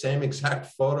have the same exact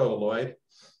photo, Lloyd.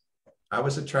 I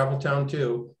was at Travel Town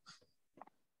too.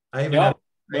 I even have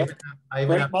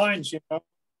great minds, you know.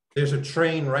 There's a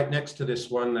train right next to this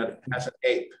one that has an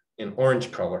ape in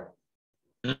orange color.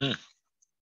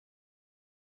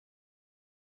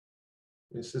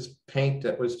 This is paint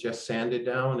that was just sanded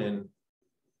down and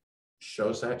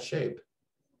shows that shape.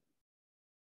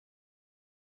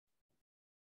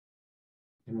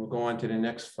 And we'll go on to the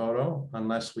next photo,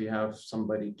 unless we have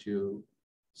somebody to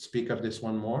speak of this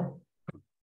one more.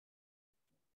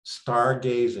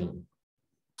 Stargazing.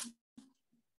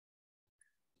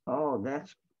 Oh,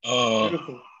 that's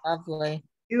beautiful. Lovely.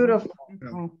 Beautiful.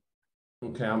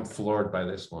 Okay, I'm floored by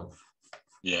this one.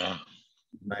 Yeah.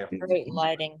 Great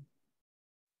lighting.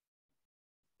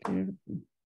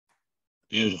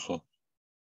 Beautiful.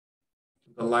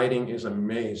 The lighting is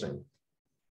amazing.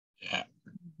 Yeah.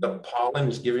 The pollen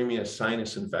is giving me a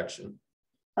sinus infection.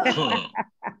 You're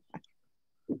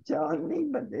telling me,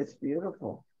 but it's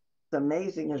beautiful. It's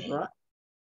amazing as right.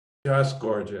 Just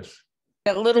gorgeous.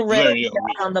 That little red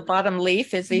on the bottom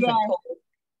leaf is even cool.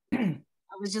 I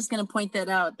was just going to point that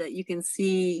out, that you can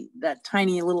see that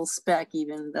tiny little speck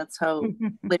even. That's how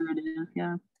clear it is.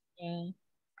 Yeah.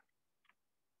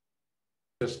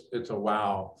 It's a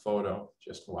wow photo.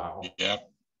 Just wow. Yeah.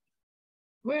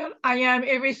 Well, I am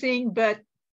everything but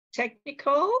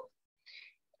technical,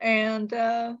 and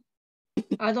I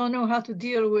don't know how to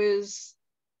deal with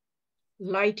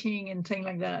lighting and things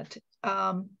like that.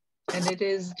 And it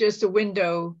is just a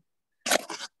window,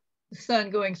 the sun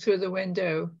going through the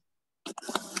window.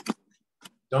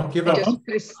 Don't give up.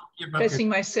 Just pressing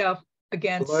myself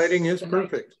against. The lighting is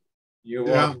perfect. You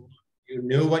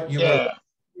knew what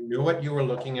you were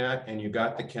looking at, and you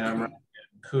got the camera.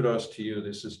 And kudos to you.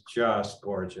 This is just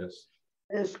gorgeous.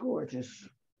 It's gorgeous.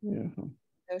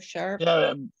 So sharp.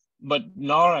 Yeah, but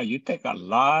Nora, you take a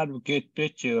lot of good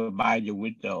pictures by the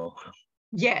window.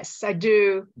 Yes, I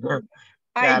do.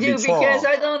 I do, because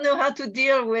I don't know how to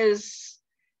deal with,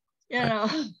 you know,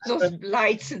 those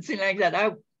lights and things like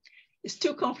that. It's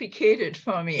too complicated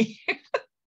for me.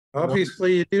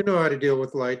 Obviously, you do know how to deal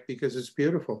with light because it's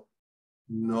beautiful.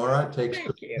 Nora takes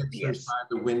pictures by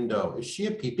the window. Is she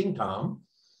a peeping Tom?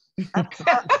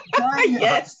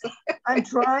 Yes. I'm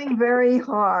trying very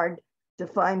hard to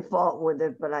find fault with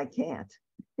it, but I can't.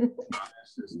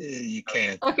 You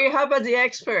can't. Okay, how about the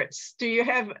experts? Do you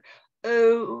have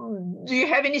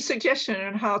any suggestion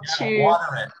on how to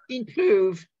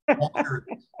improve?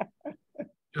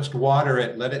 Just water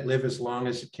it. Let it live as long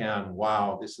as it can.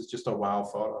 Wow, this is just a wow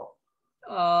photo.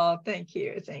 Oh, thank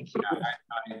you. Thank you.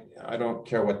 I don't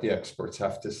care what the experts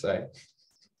have to say.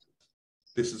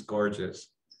 This is gorgeous.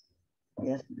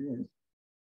 Yes, it is.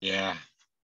 Yeah.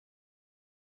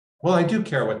 Well, I do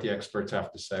care what the experts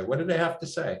have to say. What do they have to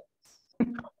say?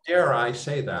 How dare I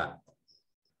say that?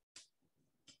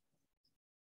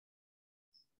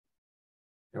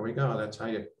 There we go. That's how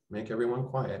you make everyone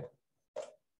quiet.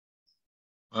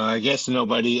 I guess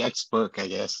nobody expert, I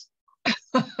guess. I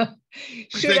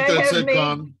think that's it,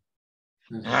 Don.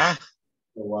 Huh?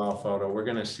 A wow photo. We're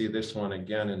going to see this one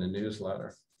again in the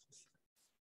newsletter.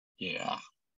 Yeah.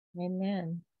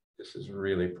 Amen. This is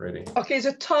really pretty. Okay,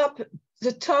 the top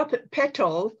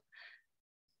petal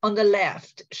on the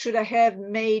left, should I have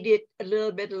made it a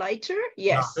little bit lighter?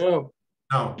 Yes. Oh,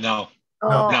 No. No.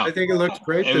 Oh, No. I think it looks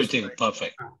great. This Everything way.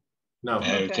 perfect. No.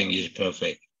 Everything Okay. is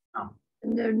perfect.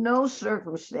 and there are no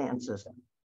circumstances.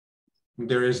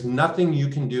 There is nothing you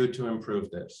can do to improve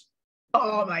this.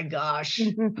 Oh my gosh.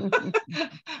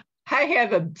 I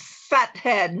have a fat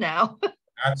head now.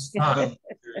 That's fine.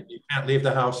 You can't leave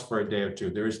the house for a day or two.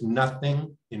 There is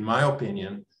nothing, in my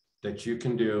opinion, that you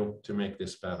can do to make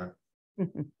this better.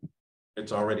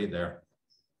 It's already there.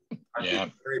 Yeah.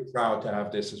 I'm very proud to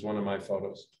have this as one of my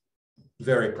photos.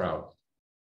 Very proud.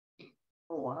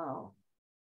 Oh, wow.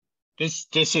 This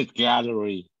is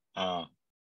gallery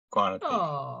quality.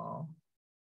 Oh.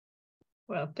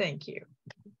 Well, thank you.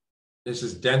 This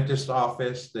is dentist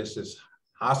office. This is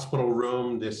hospital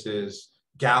room. This is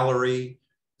gallery.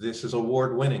 This is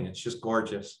award winning. It's just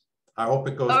gorgeous. I hope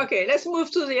it goes. Okay, let's move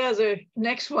to the other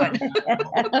next one.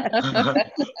 All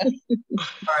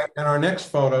right, and our next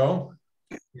photo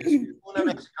is Una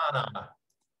Mexicana.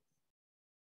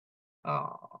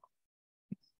 Oh.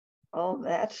 Oh,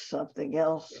 that's something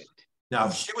else. Now,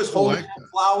 if she was holding that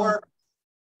flower.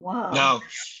 Wow. No,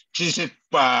 she should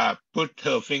put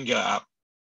her finger up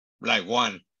like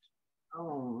one.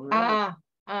 Oh, right.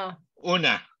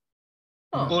 Una.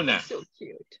 Oh, Una. so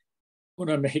cute.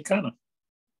 Una Mexicana.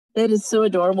 That is so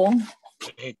adorable.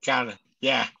 Mexicana.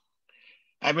 Yeah.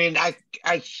 I mean, I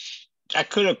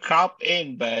could have cropped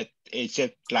in, but it's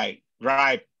just like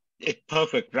right. It's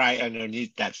perfect right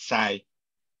underneath that side.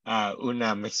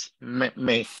 Una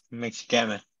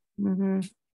Mexicana. Mm-hmm.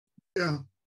 Yeah.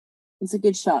 It's a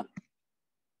good shot.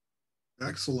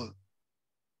 Excellent.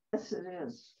 Yes, it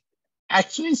is.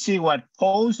 Actually, she was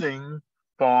posing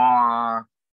for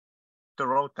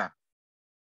Dorota.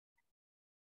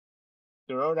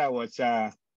 Dorota was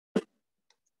I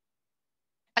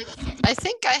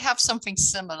think I have something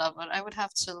similar, but I would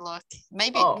have to look.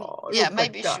 Maybe, yeah,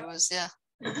 maybe she was, yeah.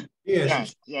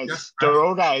 Yes. Yes.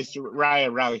 Dorota is right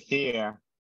around here.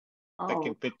 Oh. Taking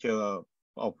a picture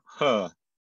of her.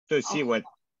 So she was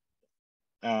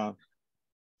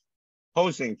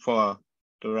posing for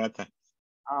Dorota.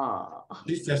 Oh.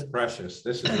 She's just precious.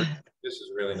 This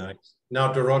is really nice.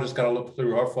 Now Dorota's got to look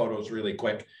through her photos really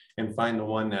quick and find the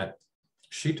one that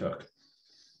she took.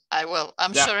 I will.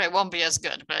 I'm sure it won't be as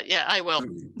good, but yeah, I will.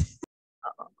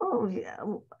 Oh, yeah.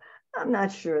 I'm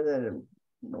not sure that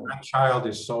That child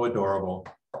is so adorable.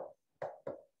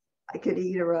 I could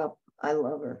eat her up. I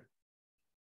love her.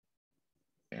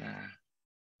 Yeah.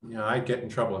 Yeah, I'd get in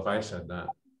trouble if I said that.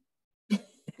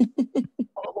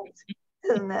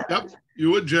 Isn't that? Yep,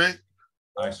 you would, Jay.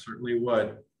 I certainly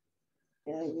would.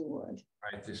 Yeah, you would. All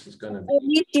right, this is going to At be.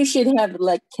 least you should have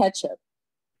like ketchup.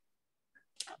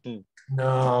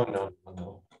 No.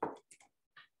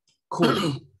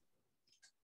 Cool.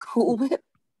 Cool Whip.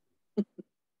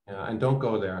 Yeah, and don't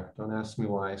go there. Don't ask me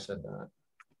why I said that.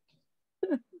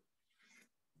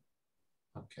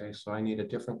 Okay, so I need a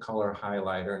different color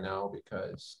highlighter now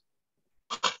because.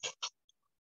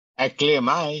 I clear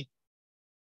mine.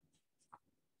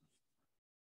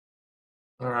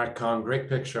 All right, Con, great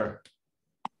picture.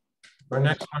 Our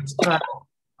next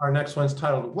one's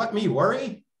titled, What Me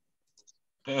Worry?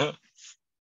 That's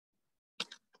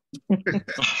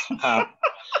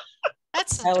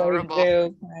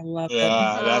adorable. I love it.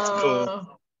 Yeah, that's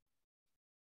cool.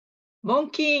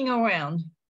 Monkeying around.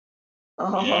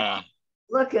 Oh, Yeah.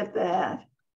 look at that.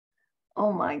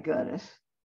 Oh my goodness.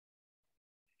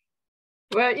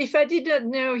 Well, if I did not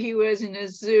know he was in a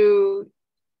zoo,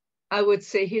 I would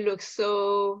say he looks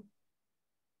so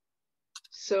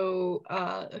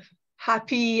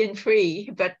happy and free,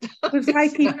 but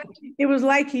it was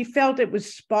like he felt it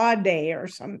was spa day or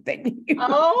something.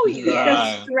 Oh yeah,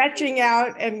 just stretching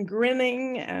out and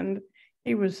grinning, and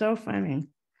he was so funny.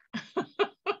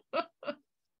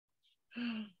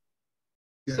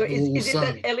 So is it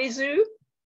at Ellie Zoo,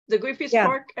 the Griffith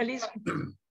Park Ellie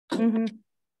Zoo? Mm-hmm.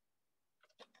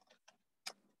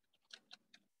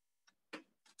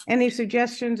 Any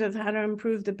suggestions of how to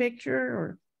improve the picture,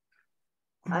 or?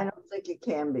 I don't think it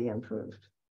can be improved.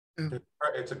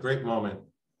 It's a great moment.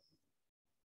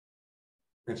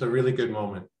 It's a really good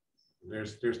moment.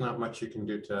 There's not much you can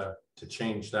do to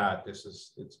change that.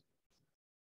 It's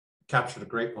captured a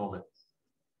great moment.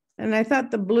 And I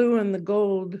thought the blue and the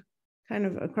gold kind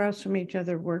of across from each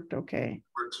other worked okay.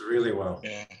 Works really well.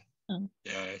 Yeah. Oh.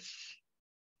 Yes.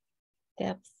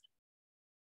 Depth.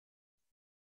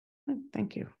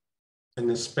 Thank you. And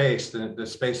the space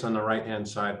on the right-hand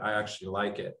side, I actually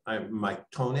like it. I might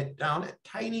tone it down a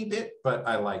tiny bit, but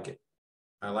I like it.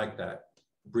 I like that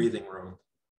breathing room.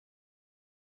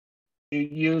 You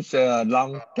use a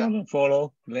long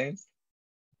telephoto lens?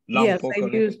 Long Yes, I focal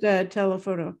lens? used a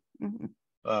telephoto. Mhm.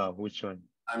 Which one?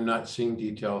 I'm not seeing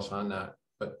details on that,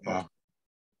 but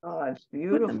Oh, it's Put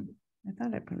beautiful. them- I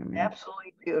thought I put them in.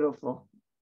 Absolutely beautiful.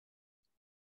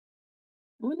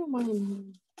 What am I?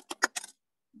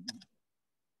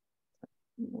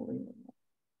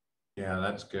 yeah,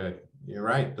 that's good. You're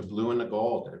right. The blue and the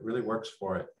gold, it really works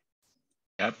for it.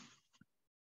 Yep.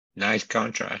 Nice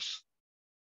contrast.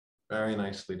 Very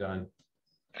nicely done.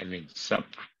 I mean,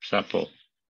 supple.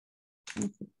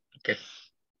 Okay.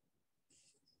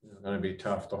 It's going to be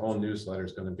tough. The whole newsletter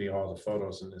is going to be all the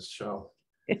photos in this show.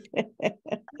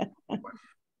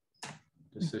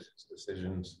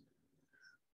 Decisions.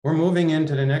 We're moving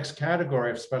into the next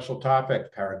category of special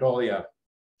topic, pareidolia.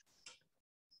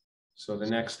 So the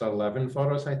next 11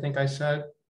 photos, I think I said.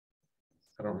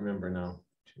 I don't remember now.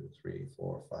 2, 3,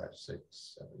 4, 5,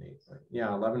 6, 7, 8, 9.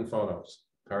 Yeah, 11 photos.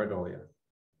 Pareidolia.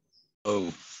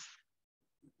 Oh.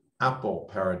 Apple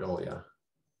pareidolia.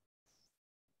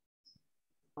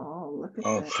 Oh, look at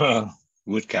Oh, that.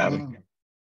 wood cabin.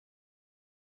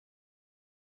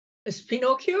 Is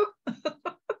Pinocchio?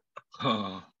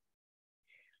 Oh.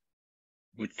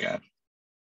 Wood cabin.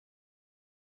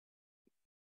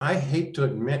 I hate to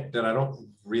admit that I don't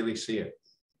really see it.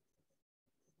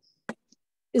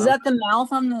 Is that the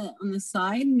mouth on the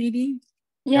side, maybe?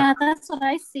 Yeah, that's what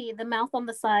I see. The mouth on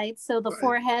the side. So the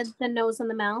forehead, the nose, and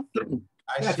the mouth.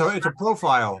 It's a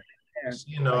profile.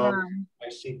 You know, I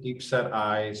see deep set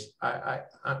eyes.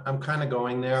 I'm kind of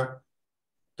going there.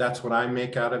 That's what I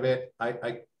make out of it.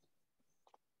 Or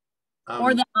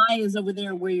the eye is over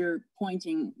there where you're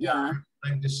pointing. Yeah.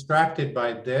 I'm distracted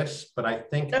by this, but I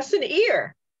think that's an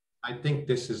ear. I think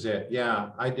this is it.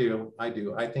 Yeah, I do. I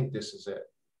think this is it.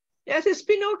 Yes, it's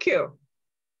Pinocchio.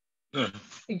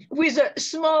 With a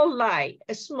small light,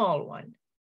 a small one.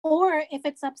 Or if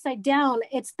it's upside down,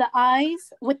 it's the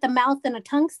eyes with the mouth and a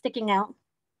tongue sticking out.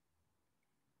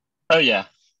 Oh, yeah.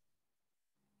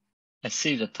 I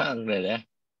see the tongue right there.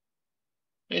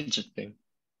 Interesting.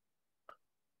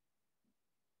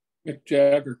 Mick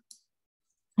Jagger.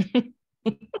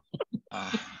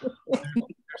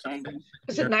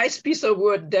 It's a nice piece of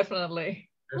wood, definitely.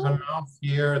 There's a mouth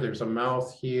here, there's a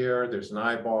mouth here, there's an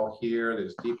eyeball here,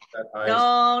 there's deep set eyes.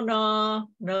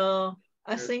 No.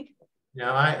 I think.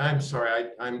 Yeah, I'm sorry.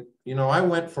 I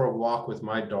went for a walk with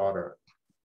my daughter.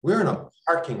 We're in a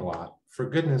parking lot, for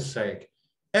goodness sake.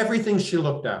 Everything she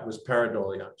looked at was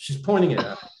pareidolia. She's pointing it at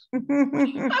us. Look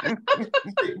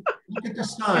at the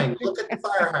sign, look at the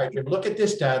fire hydrant, look at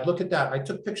this, Dad, look at that. I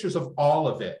took pictures of all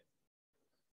of it.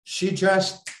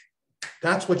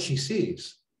 That's what she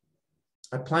sees.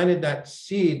 I planted that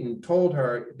seed and told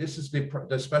her this is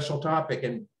the special topic,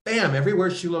 and bam, everywhere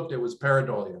she looked, it was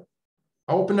pareidolia.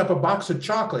 I opened up a box of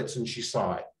chocolates and she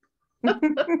saw it.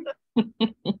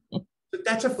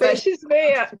 That's a face. Well, she's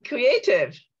very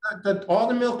creative. All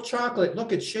the milk chocolate,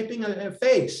 look, it's shaping a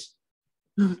face.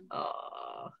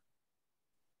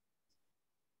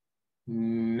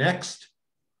 Next,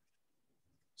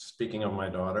 speaking of my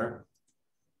daughter,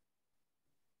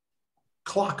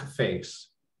 clock face.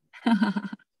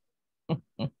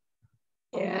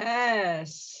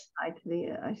 Yes. I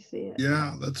see it.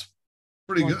 Yeah, that's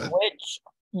pretty good. Witch.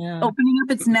 Yeah. Opening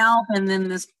up its mouth and then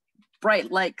this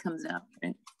bright light comes out.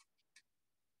 Right?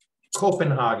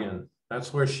 Copenhagen,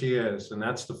 that's where she is, and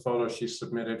that's the photo she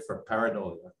submitted for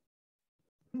pareidolia.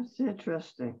 That's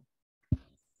interesting.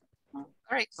 All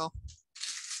right, cool.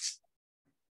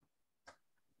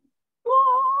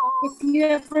 If you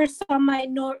ever saw my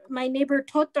neighbor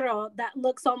Totoro, that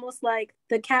looks almost like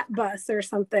the cat bus or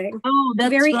something. Oh, that's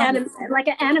very right. like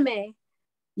an anime.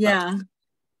 Yeah.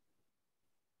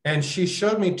 And she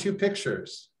showed me two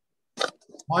pictures.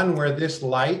 One where this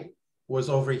light was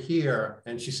over here,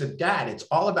 and she said, "Dad, it's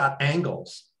all about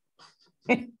angles."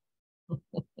 I said,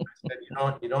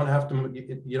 you don't have to.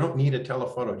 You don't need a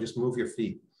telephoto. Just move your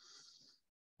feet.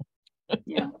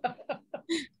 Yeah.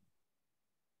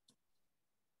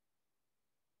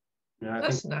 Yeah,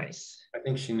 That's nice. I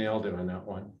think she nailed it on that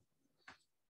one.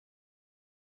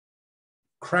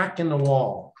 Crack in the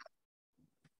wall.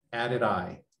 Added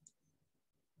eye.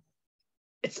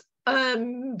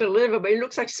 Unbelievable. It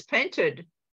looks like it's painted.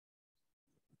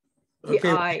 The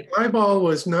Okay, eye. the eyeball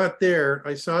was not there.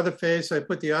 I saw the face. I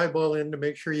put the eyeball in to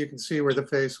make sure you can see where the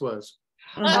face was.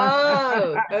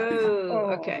 Oh,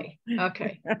 okay,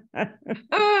 okay. I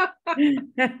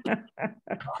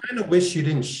kind of wish you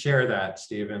didn't share that,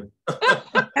 Stephen.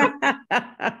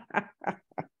 I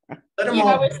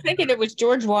was thinking it was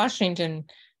George Washington.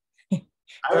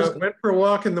 I went for a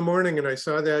walk in the morning and I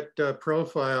saw that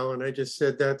profile and I just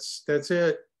said, that's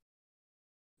it.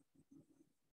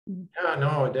 Yeah,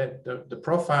 no, the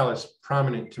profile is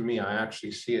prominent to me. I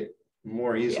actually see it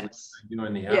more easily Yes. than I do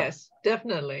in the app. Yes,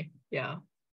 definitely. Yeah.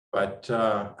 But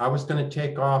I was going to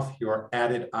take off your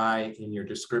added eye in your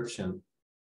description,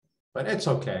 but it's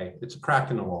okay. It's a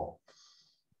crack in the wall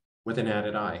with an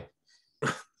added eye.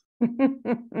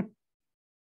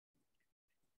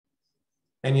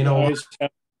 And you know what?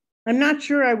 I'm not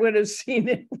sure I would have seen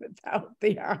it without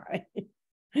the eye.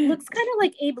 Looks kind of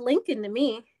like Abe Lincoln to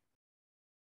me.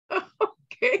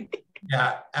 Okay.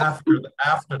 Yeah, after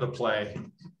the play.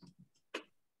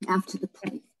 After the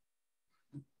play.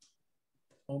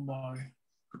 Oh my.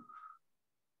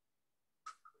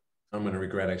 I'm going to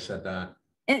regret I said that.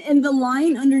 And the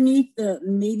line underneath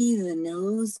maybe the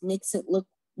nose makes it look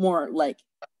more like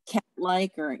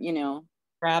cat-like, or, you know.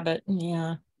 Rabbit,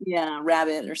 yeah. Yeah,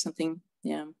 rabbit or something,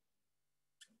 yeah.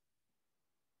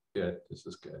 Good, this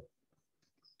is good.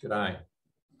 Good eye.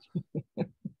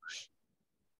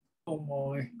 Oh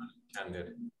my.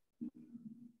 Intended.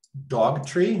 Dog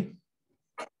tree?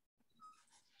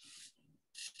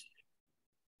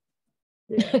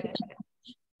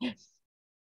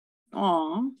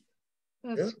 Aw.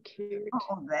 That's cute.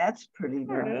 Oh, that's pretty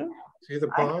darn. See the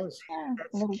paws?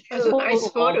 That's a nice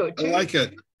photo I too. like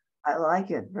it. I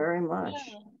like it very much.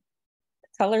 The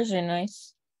colors are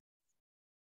nice.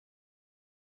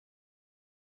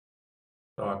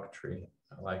 Dog tree.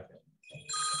 I like it.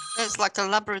 It's like a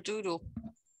labradoodle.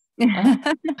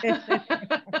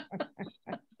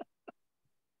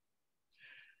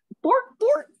 Bork,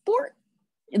 bork, bork.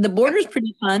 The border's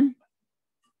pretty fun.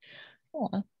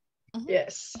 Yeah.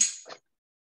 Yes.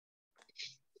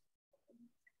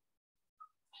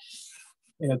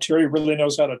 Yeah, Terry really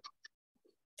knows how to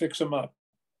fix them up.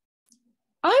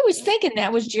 I was thinking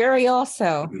that was Jerry also.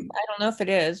 I don't know if it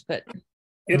is, but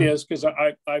It is, because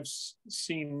I've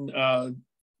seen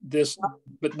this,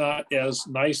 but not as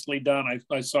nicely done.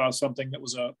 I saw something that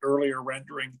was a earlier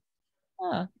rendering,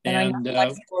 and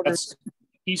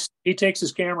he takes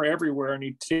his camera everywhere, and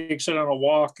he takes it on a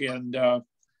walk. And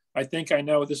I think I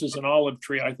know, this is an olive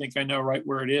tree. I think I know right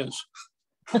where it is.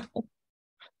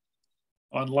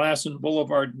 On Lassen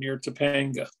Boulevard near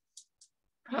Topanga.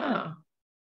 Huh.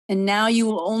 And now you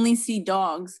will only see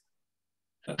dogs.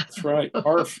 That's right.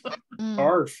 Arf.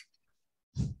 Arf.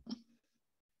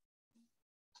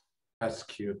 That's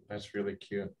cute. That's really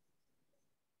cute.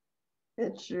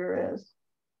 It sure is.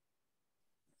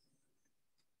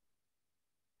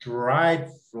 Dried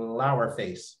flower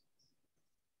face.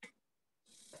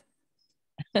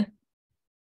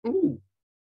 Ooh.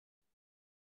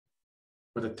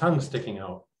 With a tongue sticking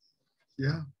out.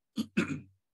 Yeah.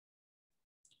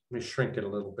 Let me shrink it a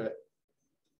little bit.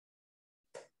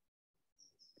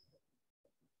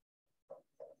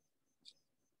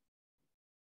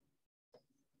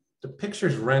 The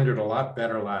pictures rendered a lot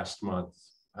better last month.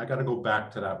 I got to go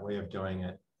back to that way of doing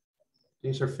it.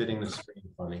 These are fitting the screen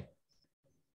funny.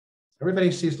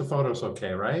 Everybody sees the photos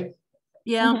okay, right?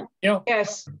 Yeah. Yeah.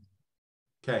 Yes.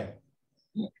 Okay.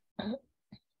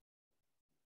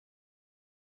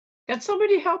 Can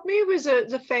somebody help me with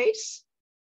the face?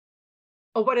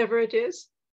 Or whatever it is?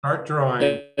 Start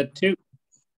drawing.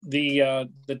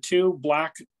 The two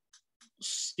black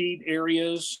seed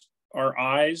areas are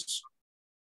eyes,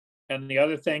 and the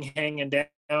other thing hanging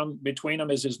down between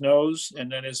them is his nose, and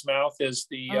then his mouth is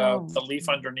the leaf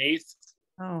underneath.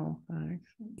 Oh, okay.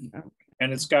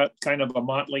 And it's got kind of a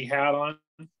motley hat on.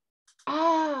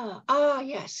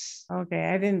 Yes. Okay,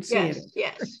 I didn't see Yes, it.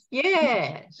 yes,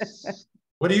 yes.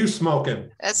 What are you smoking?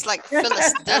 It's like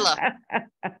Phyllis Diller.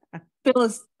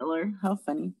 Phyllis Diller, how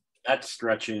funny. That's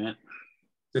stretching it.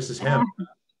 This is hemp.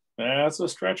 That's a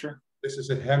stretcher. This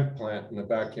is a hemp plant in the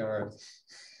backyard.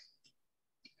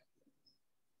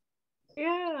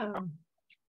 Yeah.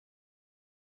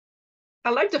 I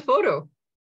like the photo.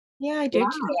 Yeah, I do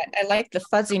too. I like the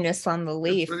fuzziness on the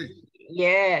leaf.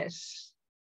 Yes.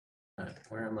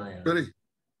 Where am I at? Pretty. I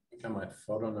think I'm at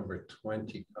photo number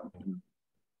 20.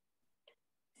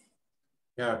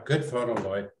 Yeah, good photo,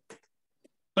 Lloyd.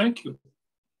 Thank you.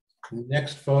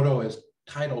 Next photo is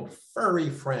titled Furry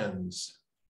Friends.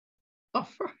 Oh,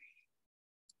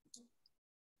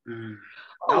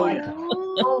 Oh,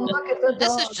 Oh, oh, look at the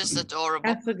This dog. is just adorable.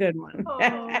 that's a good one.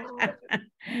 Oh,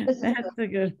 That's a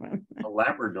good one. A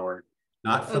Labrador.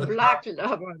 Not for a the black car,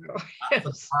 Labrador. not for the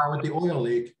Yes. car with the oil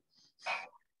leak.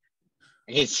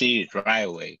 I can see the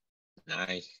driveway.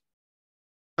 Nice.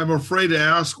 I'm afraid to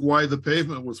ask why the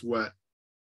pavement was wet.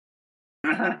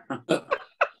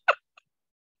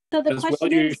 So the As well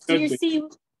question you is, do should you be. see,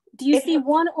 do you see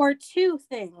one or two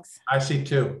things? I see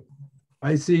two.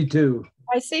 I see two.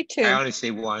 I see two. I only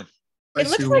see one. I It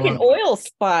looks see like an one. oil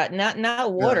spot,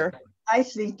 not water. I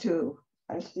see two.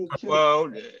 I see two.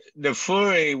 Well, the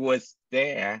furry was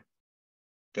there.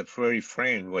 The furry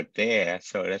friend was there,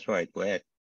 so that's why it's wet.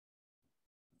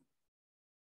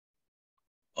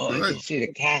 Oh, I Good. can see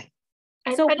the cat.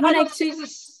 So And when I I don't see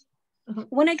this.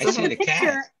 when I I took see the the picture,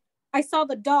 cat. I saw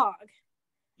the dog.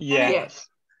 Yes.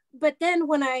 But then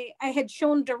when I had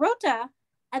shown Dorota,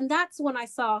 and that's when I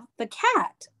saw the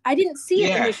cat. I didn't see it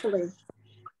Yeah. initially.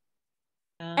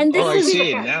 And this Oh, I was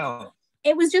see it now.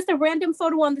 it was just a random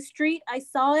photo on the street. I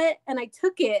saw it and I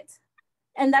took it.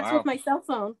 And that's Wow. with my cell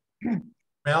phone.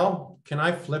 Mel, can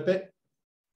I flip it?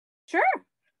 Sure.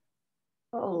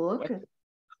 Oh, look at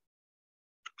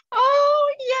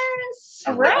Oh, yes.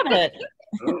 A rabbit.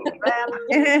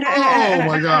 Oh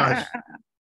my gosh.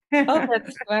 Oh,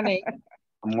 that's funny.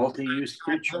 A multi-use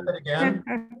creature. Flip it again.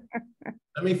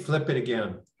 Let me flip it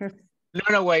again.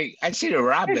 No, wait. I see the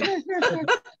rabbit.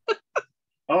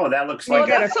 Oh, that looks Oh, like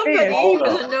that's somebody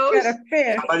Waldo. with a nose.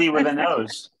 Somebody with a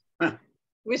nose.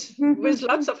 with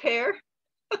lots of hair.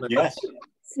 Yes.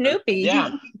 Snoopy.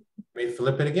 Yeah. Let me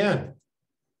flip it again.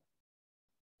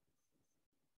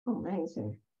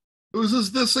 amazing.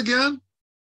 Whose this again?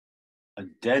 A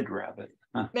dead rabbit.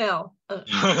 Huh. Mel.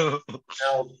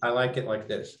 Mel, I like it like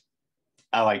this.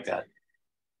 I like that.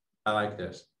 I like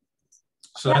this.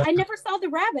 So Yeah, that's, I never saw the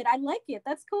rabbit. I like it.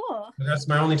 That's cool. that's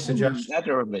my only suggestion. That's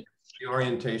a rabbit. The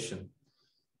orientation.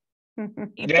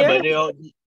 Yeah, but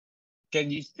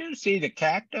can you still see the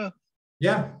cat though?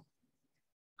 Yeah.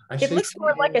 It looks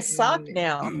more like a sock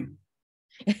now.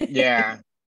 Yeah.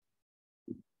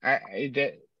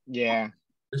 Yeah.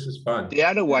 This is fun. The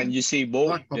other one, you see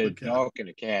both the dog and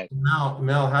the cat.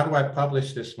 Mel, how do I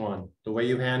publish this one? The way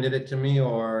you handed it to me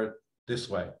or this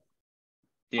way?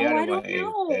 The Oh, other I one don't is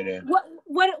know. better.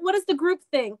 What does the group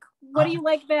think? What do you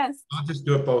like best? I'll just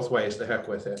do it both ways. The heck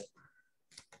with it.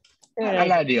 I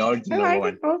like the original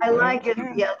one. I like it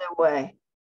the other way.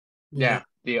 Yeah,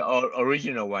 the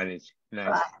original one is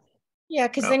nice. Yeah,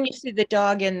 because then you see the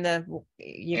dog and the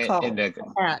you call And it the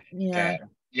cat. Yeah. cat.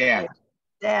 Yeah.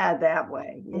 Yeah, that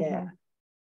way. Yeah.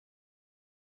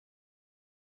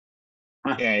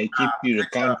 Yeah, it gives you the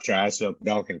contrast of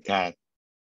dog and cat.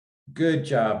 Good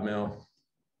job, Mel.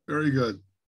 Very good.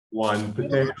 One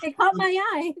potato. It caught my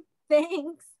eye.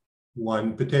 Thanks.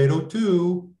 One potato,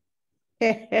 two.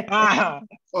 Ah,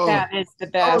 That is the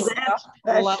best. that's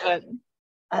I love special. it.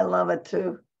 I love it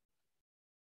too.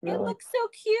 It looks so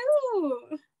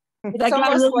cute. It's That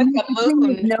got almost like a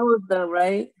moon. nose though,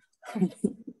 right?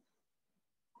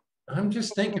 I'm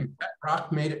just thinking Pet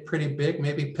Rock made it pretty big.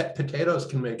 Maybe Pet Potatoes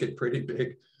can make it pretty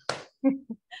big.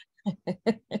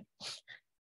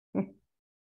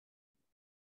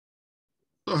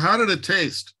 So how did it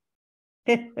taste?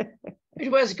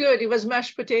 It was good. It was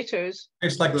mashed potatoes.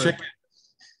 Tastes like Good. chicken.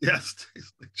 Yes,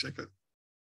 tastes like chicken.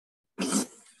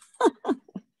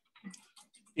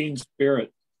 Team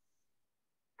spirit.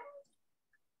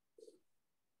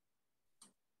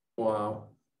 Wow.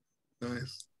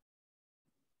 Nice.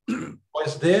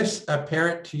 Was this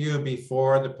apparent to you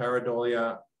before the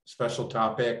Pareidolia special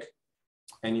topic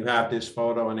and you have this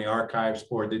photo in the archives,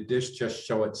 or did this just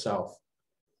show itself?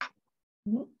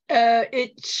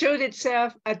 It showed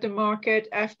itself at the market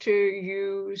after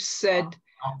you said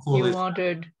How cool you is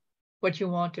wanted what you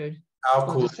wanted. How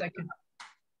for cool? the second.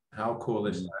 How cool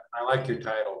is that? I like your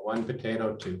title, One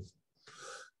Potato, Two.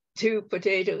 Two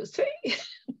potatoes. I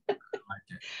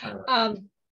like it.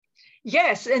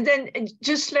 Yes, and then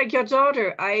just like your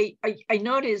daughter, I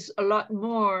noticed a lot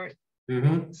more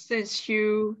since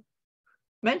you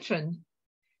mentioned.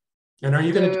 And are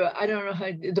you going to I don't know how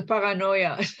the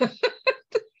paranoia.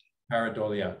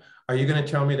 Pareidolia? Are you going to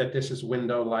tell me that this is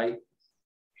window light?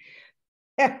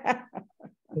 Are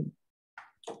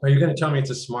you going to tell me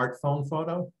it's a smartphone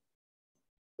photo?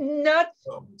 Not.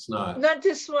 No, it's not. Not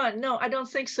this one. No, I don't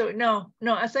think so. No,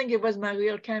 I think it was my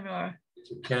real camera.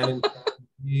 It's a Canon.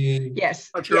 Yes.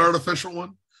 That's your artificial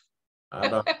one?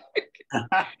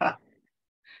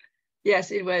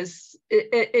 Yes, it was.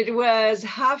 It was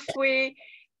halfway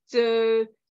the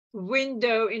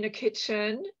window in the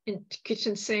kitchen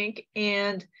sink,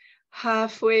 and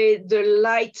halfway the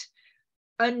light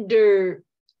under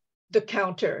the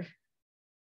counter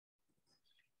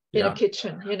in a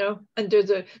kitchen, you know, under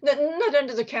the, not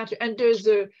under the counter, under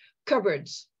the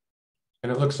cupboards.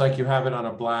 And it looks like you have it on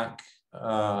a black.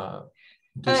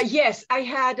 Yes, I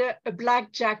had a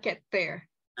black jacket there.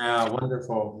 Yeah,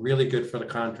 wonderful. Really good for the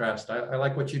contrast. I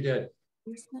like what you did.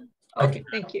 Okay,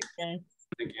 thank you.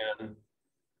 Again.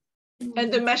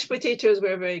 And the mashed potatoes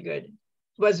were very good.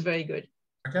 Was very good.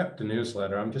 I got the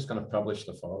newsletter. I'm just going to publish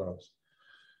the photos.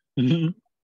 Mm-hmm.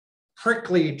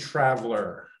 Prickly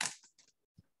Traveler.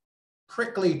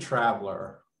 Prickly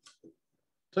Traveler.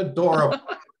 It's adorable.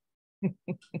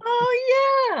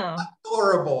 Oh yeah.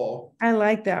 Adorable. I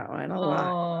like that one a lot.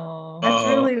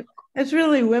 Oh. That's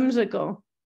really whimsical.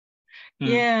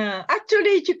 Yeah,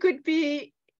 actually you could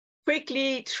be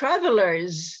Prickly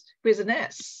Travelers with an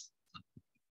S.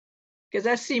 Because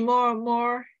I see more and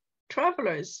more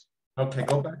travelers. Okay,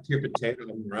 go back to your potato,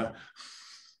 Laura.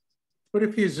 What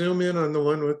if you zoom in on the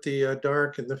one with the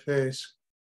dark in the face?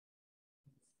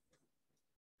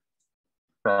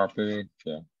 Properly,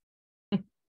 yeah.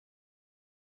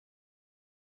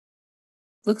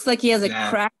 Looks like he has a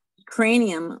cracked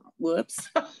cranium. Whoops.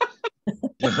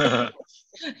 That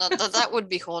would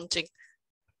be haunting.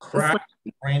 Cracked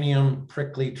cranium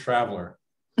prickly traveler.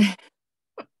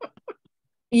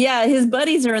 Yeah, his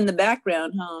buddies are in the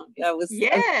background, huh?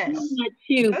 Yes,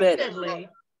 too, but definitely.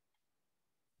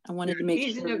 I wanted to make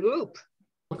He's sure. in a group.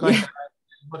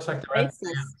 Looks like they're at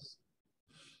dance.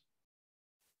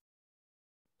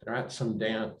 They're at some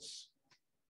dance.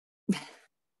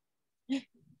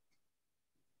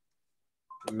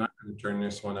 I'm not going to turn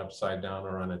this one upside down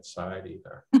or on its side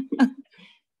either.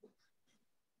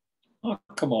 Oh,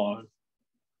 come on.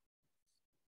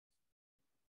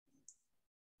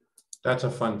 That's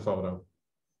a fun photo.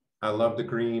 I love the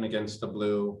green against the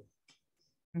blue.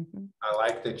 Mm-hmm. I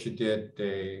like that you did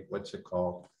a, what's it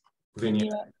called?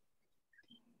 Vignette.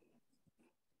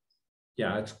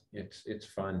 Yeah, it's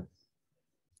fun.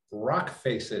 Rock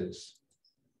faces.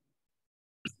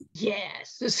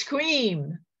 Yes, the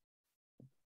scream.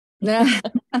 Right.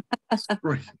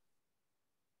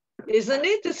 Isn't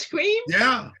it the scream?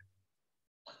 Yeah.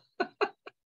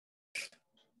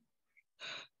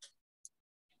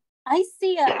 I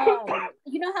see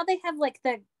you know how they have like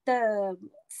the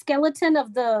skeleton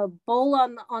of the bull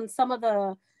on some of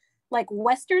the like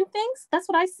Western things? That's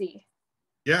what I see.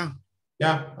 Yeah.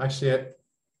 Yeah, I see it.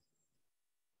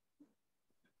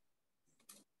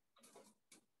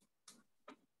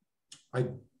 I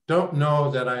don't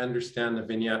know that I understand the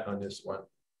vignette on this one.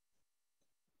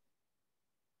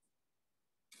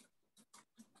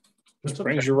 It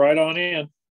brings you right on in.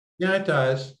 Yeah, it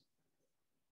does.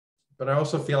 But I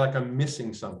also feel like I'm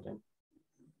missing something.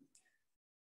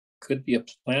 Could be a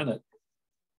planet.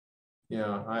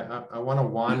 Yeah, I want to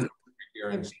wander here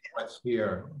and see what's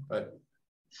here, but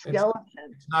it's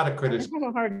not a criticism. I have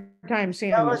a hard time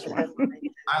seeing this one.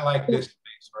 I like this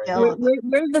face right here.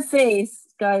 Where's the face,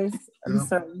 guys? I'm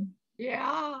sorry.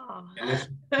 Yeah. And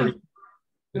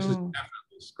this is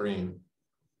definitely screen.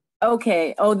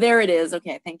 Okay. Oh, there it is.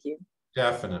 Okay, thank you.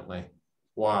 Definitely.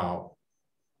 Wow.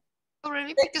 Oh,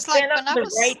 really? Because like when I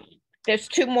was there's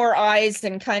two more eyes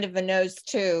and kind of a nose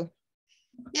too.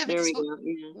 Yeah, because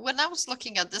when I was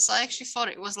looking at this, I actually thought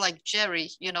it was like Jerry,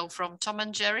 you know, from Tom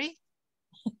and Jerry.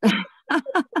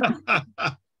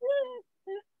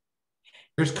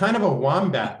 There's kind of a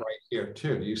wombat right here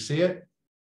too. Do you see it?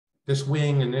 This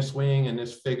wing and this wing and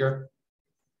this figure.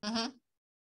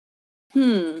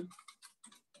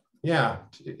 Yeah,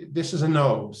 this is a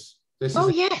nose. This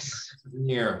is yes. This is an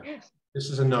ear. Yes. This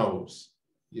is a nose.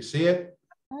 You see it?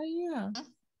 Oh yeah.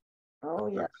 Oh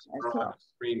yes. I saw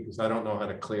screen because I don't know how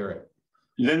to clear it.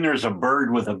 Then there's a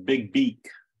bird with a big beak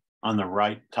on the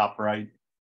right, top right.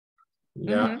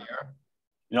 Yeah.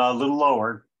 You know, a little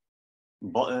lower.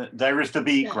 There's the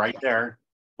beak right there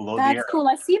below the ear. That's cool.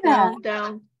 I see that.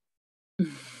 Down.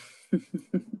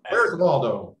 Where's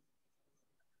Waldo?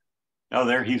 Oh,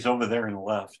 there he's over there in the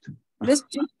left. This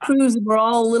just proves we're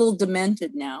all a little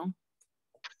demented now.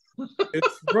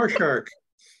 It's Rorschach.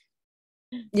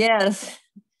 Yes.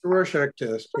 Rorschach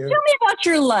test. Well, tell me about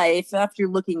your life after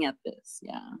looking at this.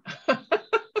 Yeah.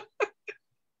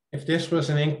 If this was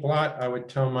an ink blot, I would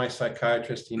tell my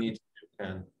psychiatrist he needs a new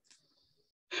pen.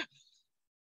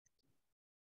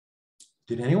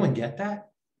 Did anyone get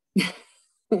that?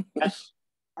 Yes.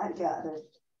 I got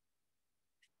it.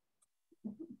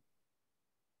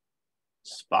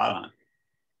 Spot on.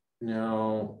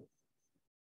 Now,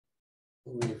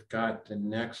 we've got the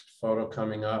next photo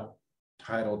coming up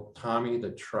titled Tommy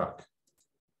the Truck.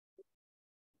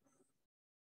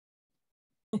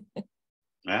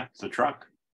 Yeah, it's a truck.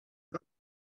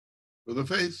 With a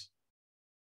face.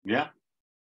 Yeah.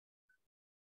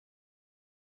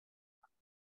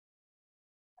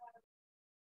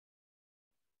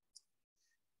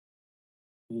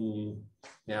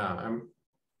 Yeah,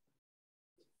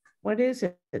 What is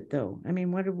it though? I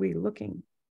mean, what are we looking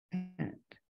at? I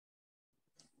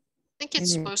think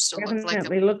it's supposed to look like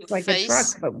definitely a looks like face. a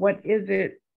truck, but what is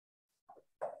it?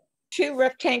 2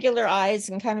 rectangular eyes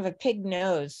and kind of a pig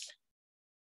nose.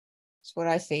 That's what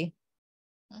I see.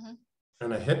 Mm-hmm.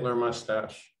 And a Hitler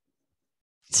mustache.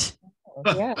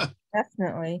 Yeah,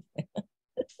 definitely.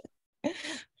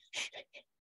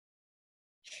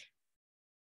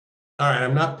 All right,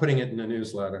 I'm not putting it in the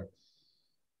newsletter.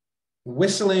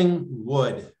 Whistling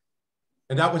wood.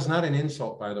 And that was not an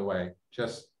insult, by the way,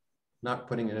 just not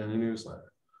putting it in the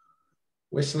newsletter.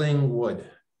 Whistling wood.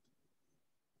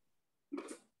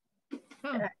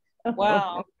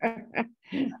 Wow. Like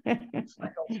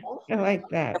a wolf. I like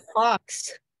that. A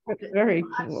fox. That's very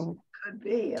cool. Could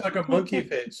be. It's like a monkey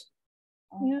face.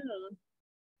 Yeah.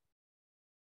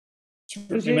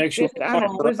 Was, It makes you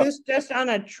was this just on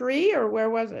a tree or where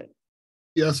was it?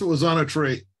 Yes, it was on a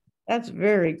tree. That's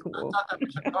very cool. I thought that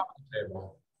was a coffee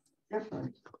table.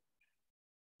 different.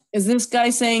 Is this guy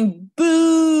saying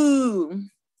boo?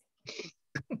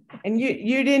 And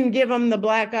you didn't give him the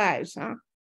black eyes, huh?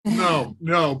 No,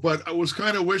 no, but I was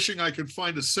kind of wishing I could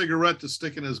find a cigarette to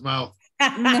stick in his mouth.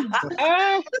 That's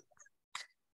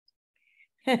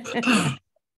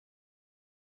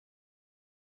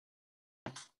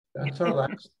our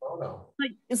last photo.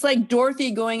 It's like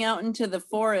Dorothy going out into the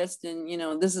forest and, you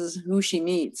know, this is who she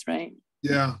meets, right?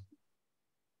 Yeah.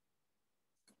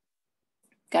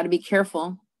 Got to be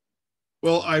careful.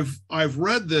 Well, I've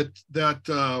read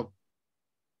that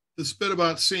this bit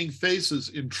about seeing faces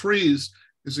in trees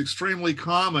is extremely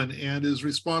common and is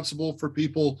responsible for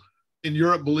people in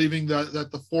Europe believing that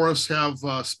the forests have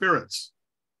spirits,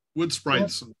 wood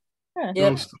sprites, and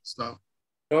ghosts and stuff.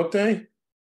 Don't they?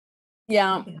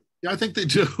 Yeah. Yeah, I think they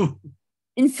do.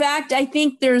 In fact, I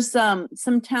think there's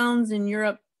some towns in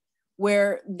Europe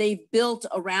where they've built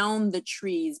around the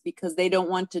trees because they don't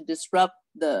want to disrupt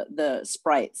the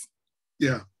sprites.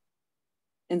 Yeah.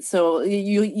 And so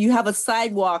you have a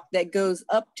sidewalk that goes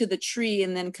up to the tree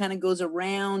and then kind of goes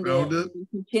around it and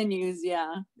continues.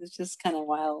 Yeah, it's just kind of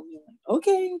wild.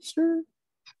 Okay, sure.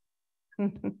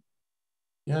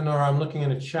 Yeah, Nora, I'm looking in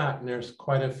the chat and there's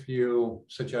quite a few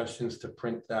suggestions to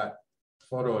print that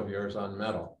photo of yours on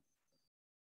metal.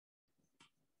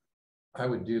 I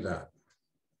would do that.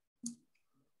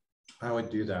 I would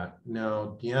do that.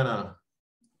 Now, Deanna,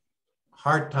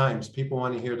 hard times. People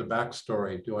want to hear the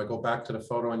backstory. Do I go back to the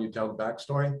photo and you tell the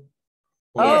backstory?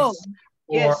 Or,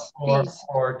 yes,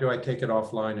 or do I take it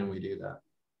offline and we do that?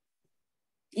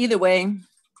 Either way.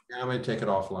 Yeah, I'm going to take it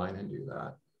offline and do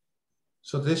that.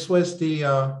 So this was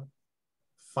the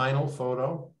final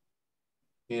photo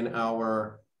in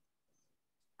our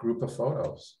group of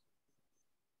photos.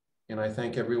 And I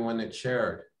thank everyone that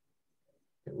shared.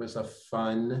 It was a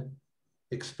fun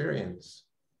experience.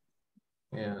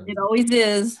 And it always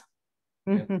is.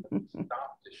 Stop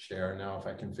the share now if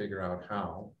I can figure out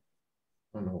how.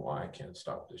 I don't know why I can't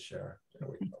stop the share. There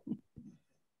we go.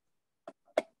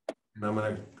 And I'm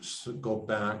going to go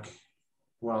back.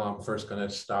 Well, I'm first going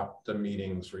to stop the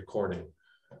meeting's recording.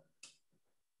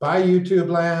 Bye, YouTube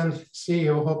land. See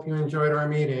you. Hope you enjoyed our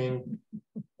meeting.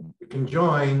 You can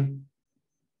join.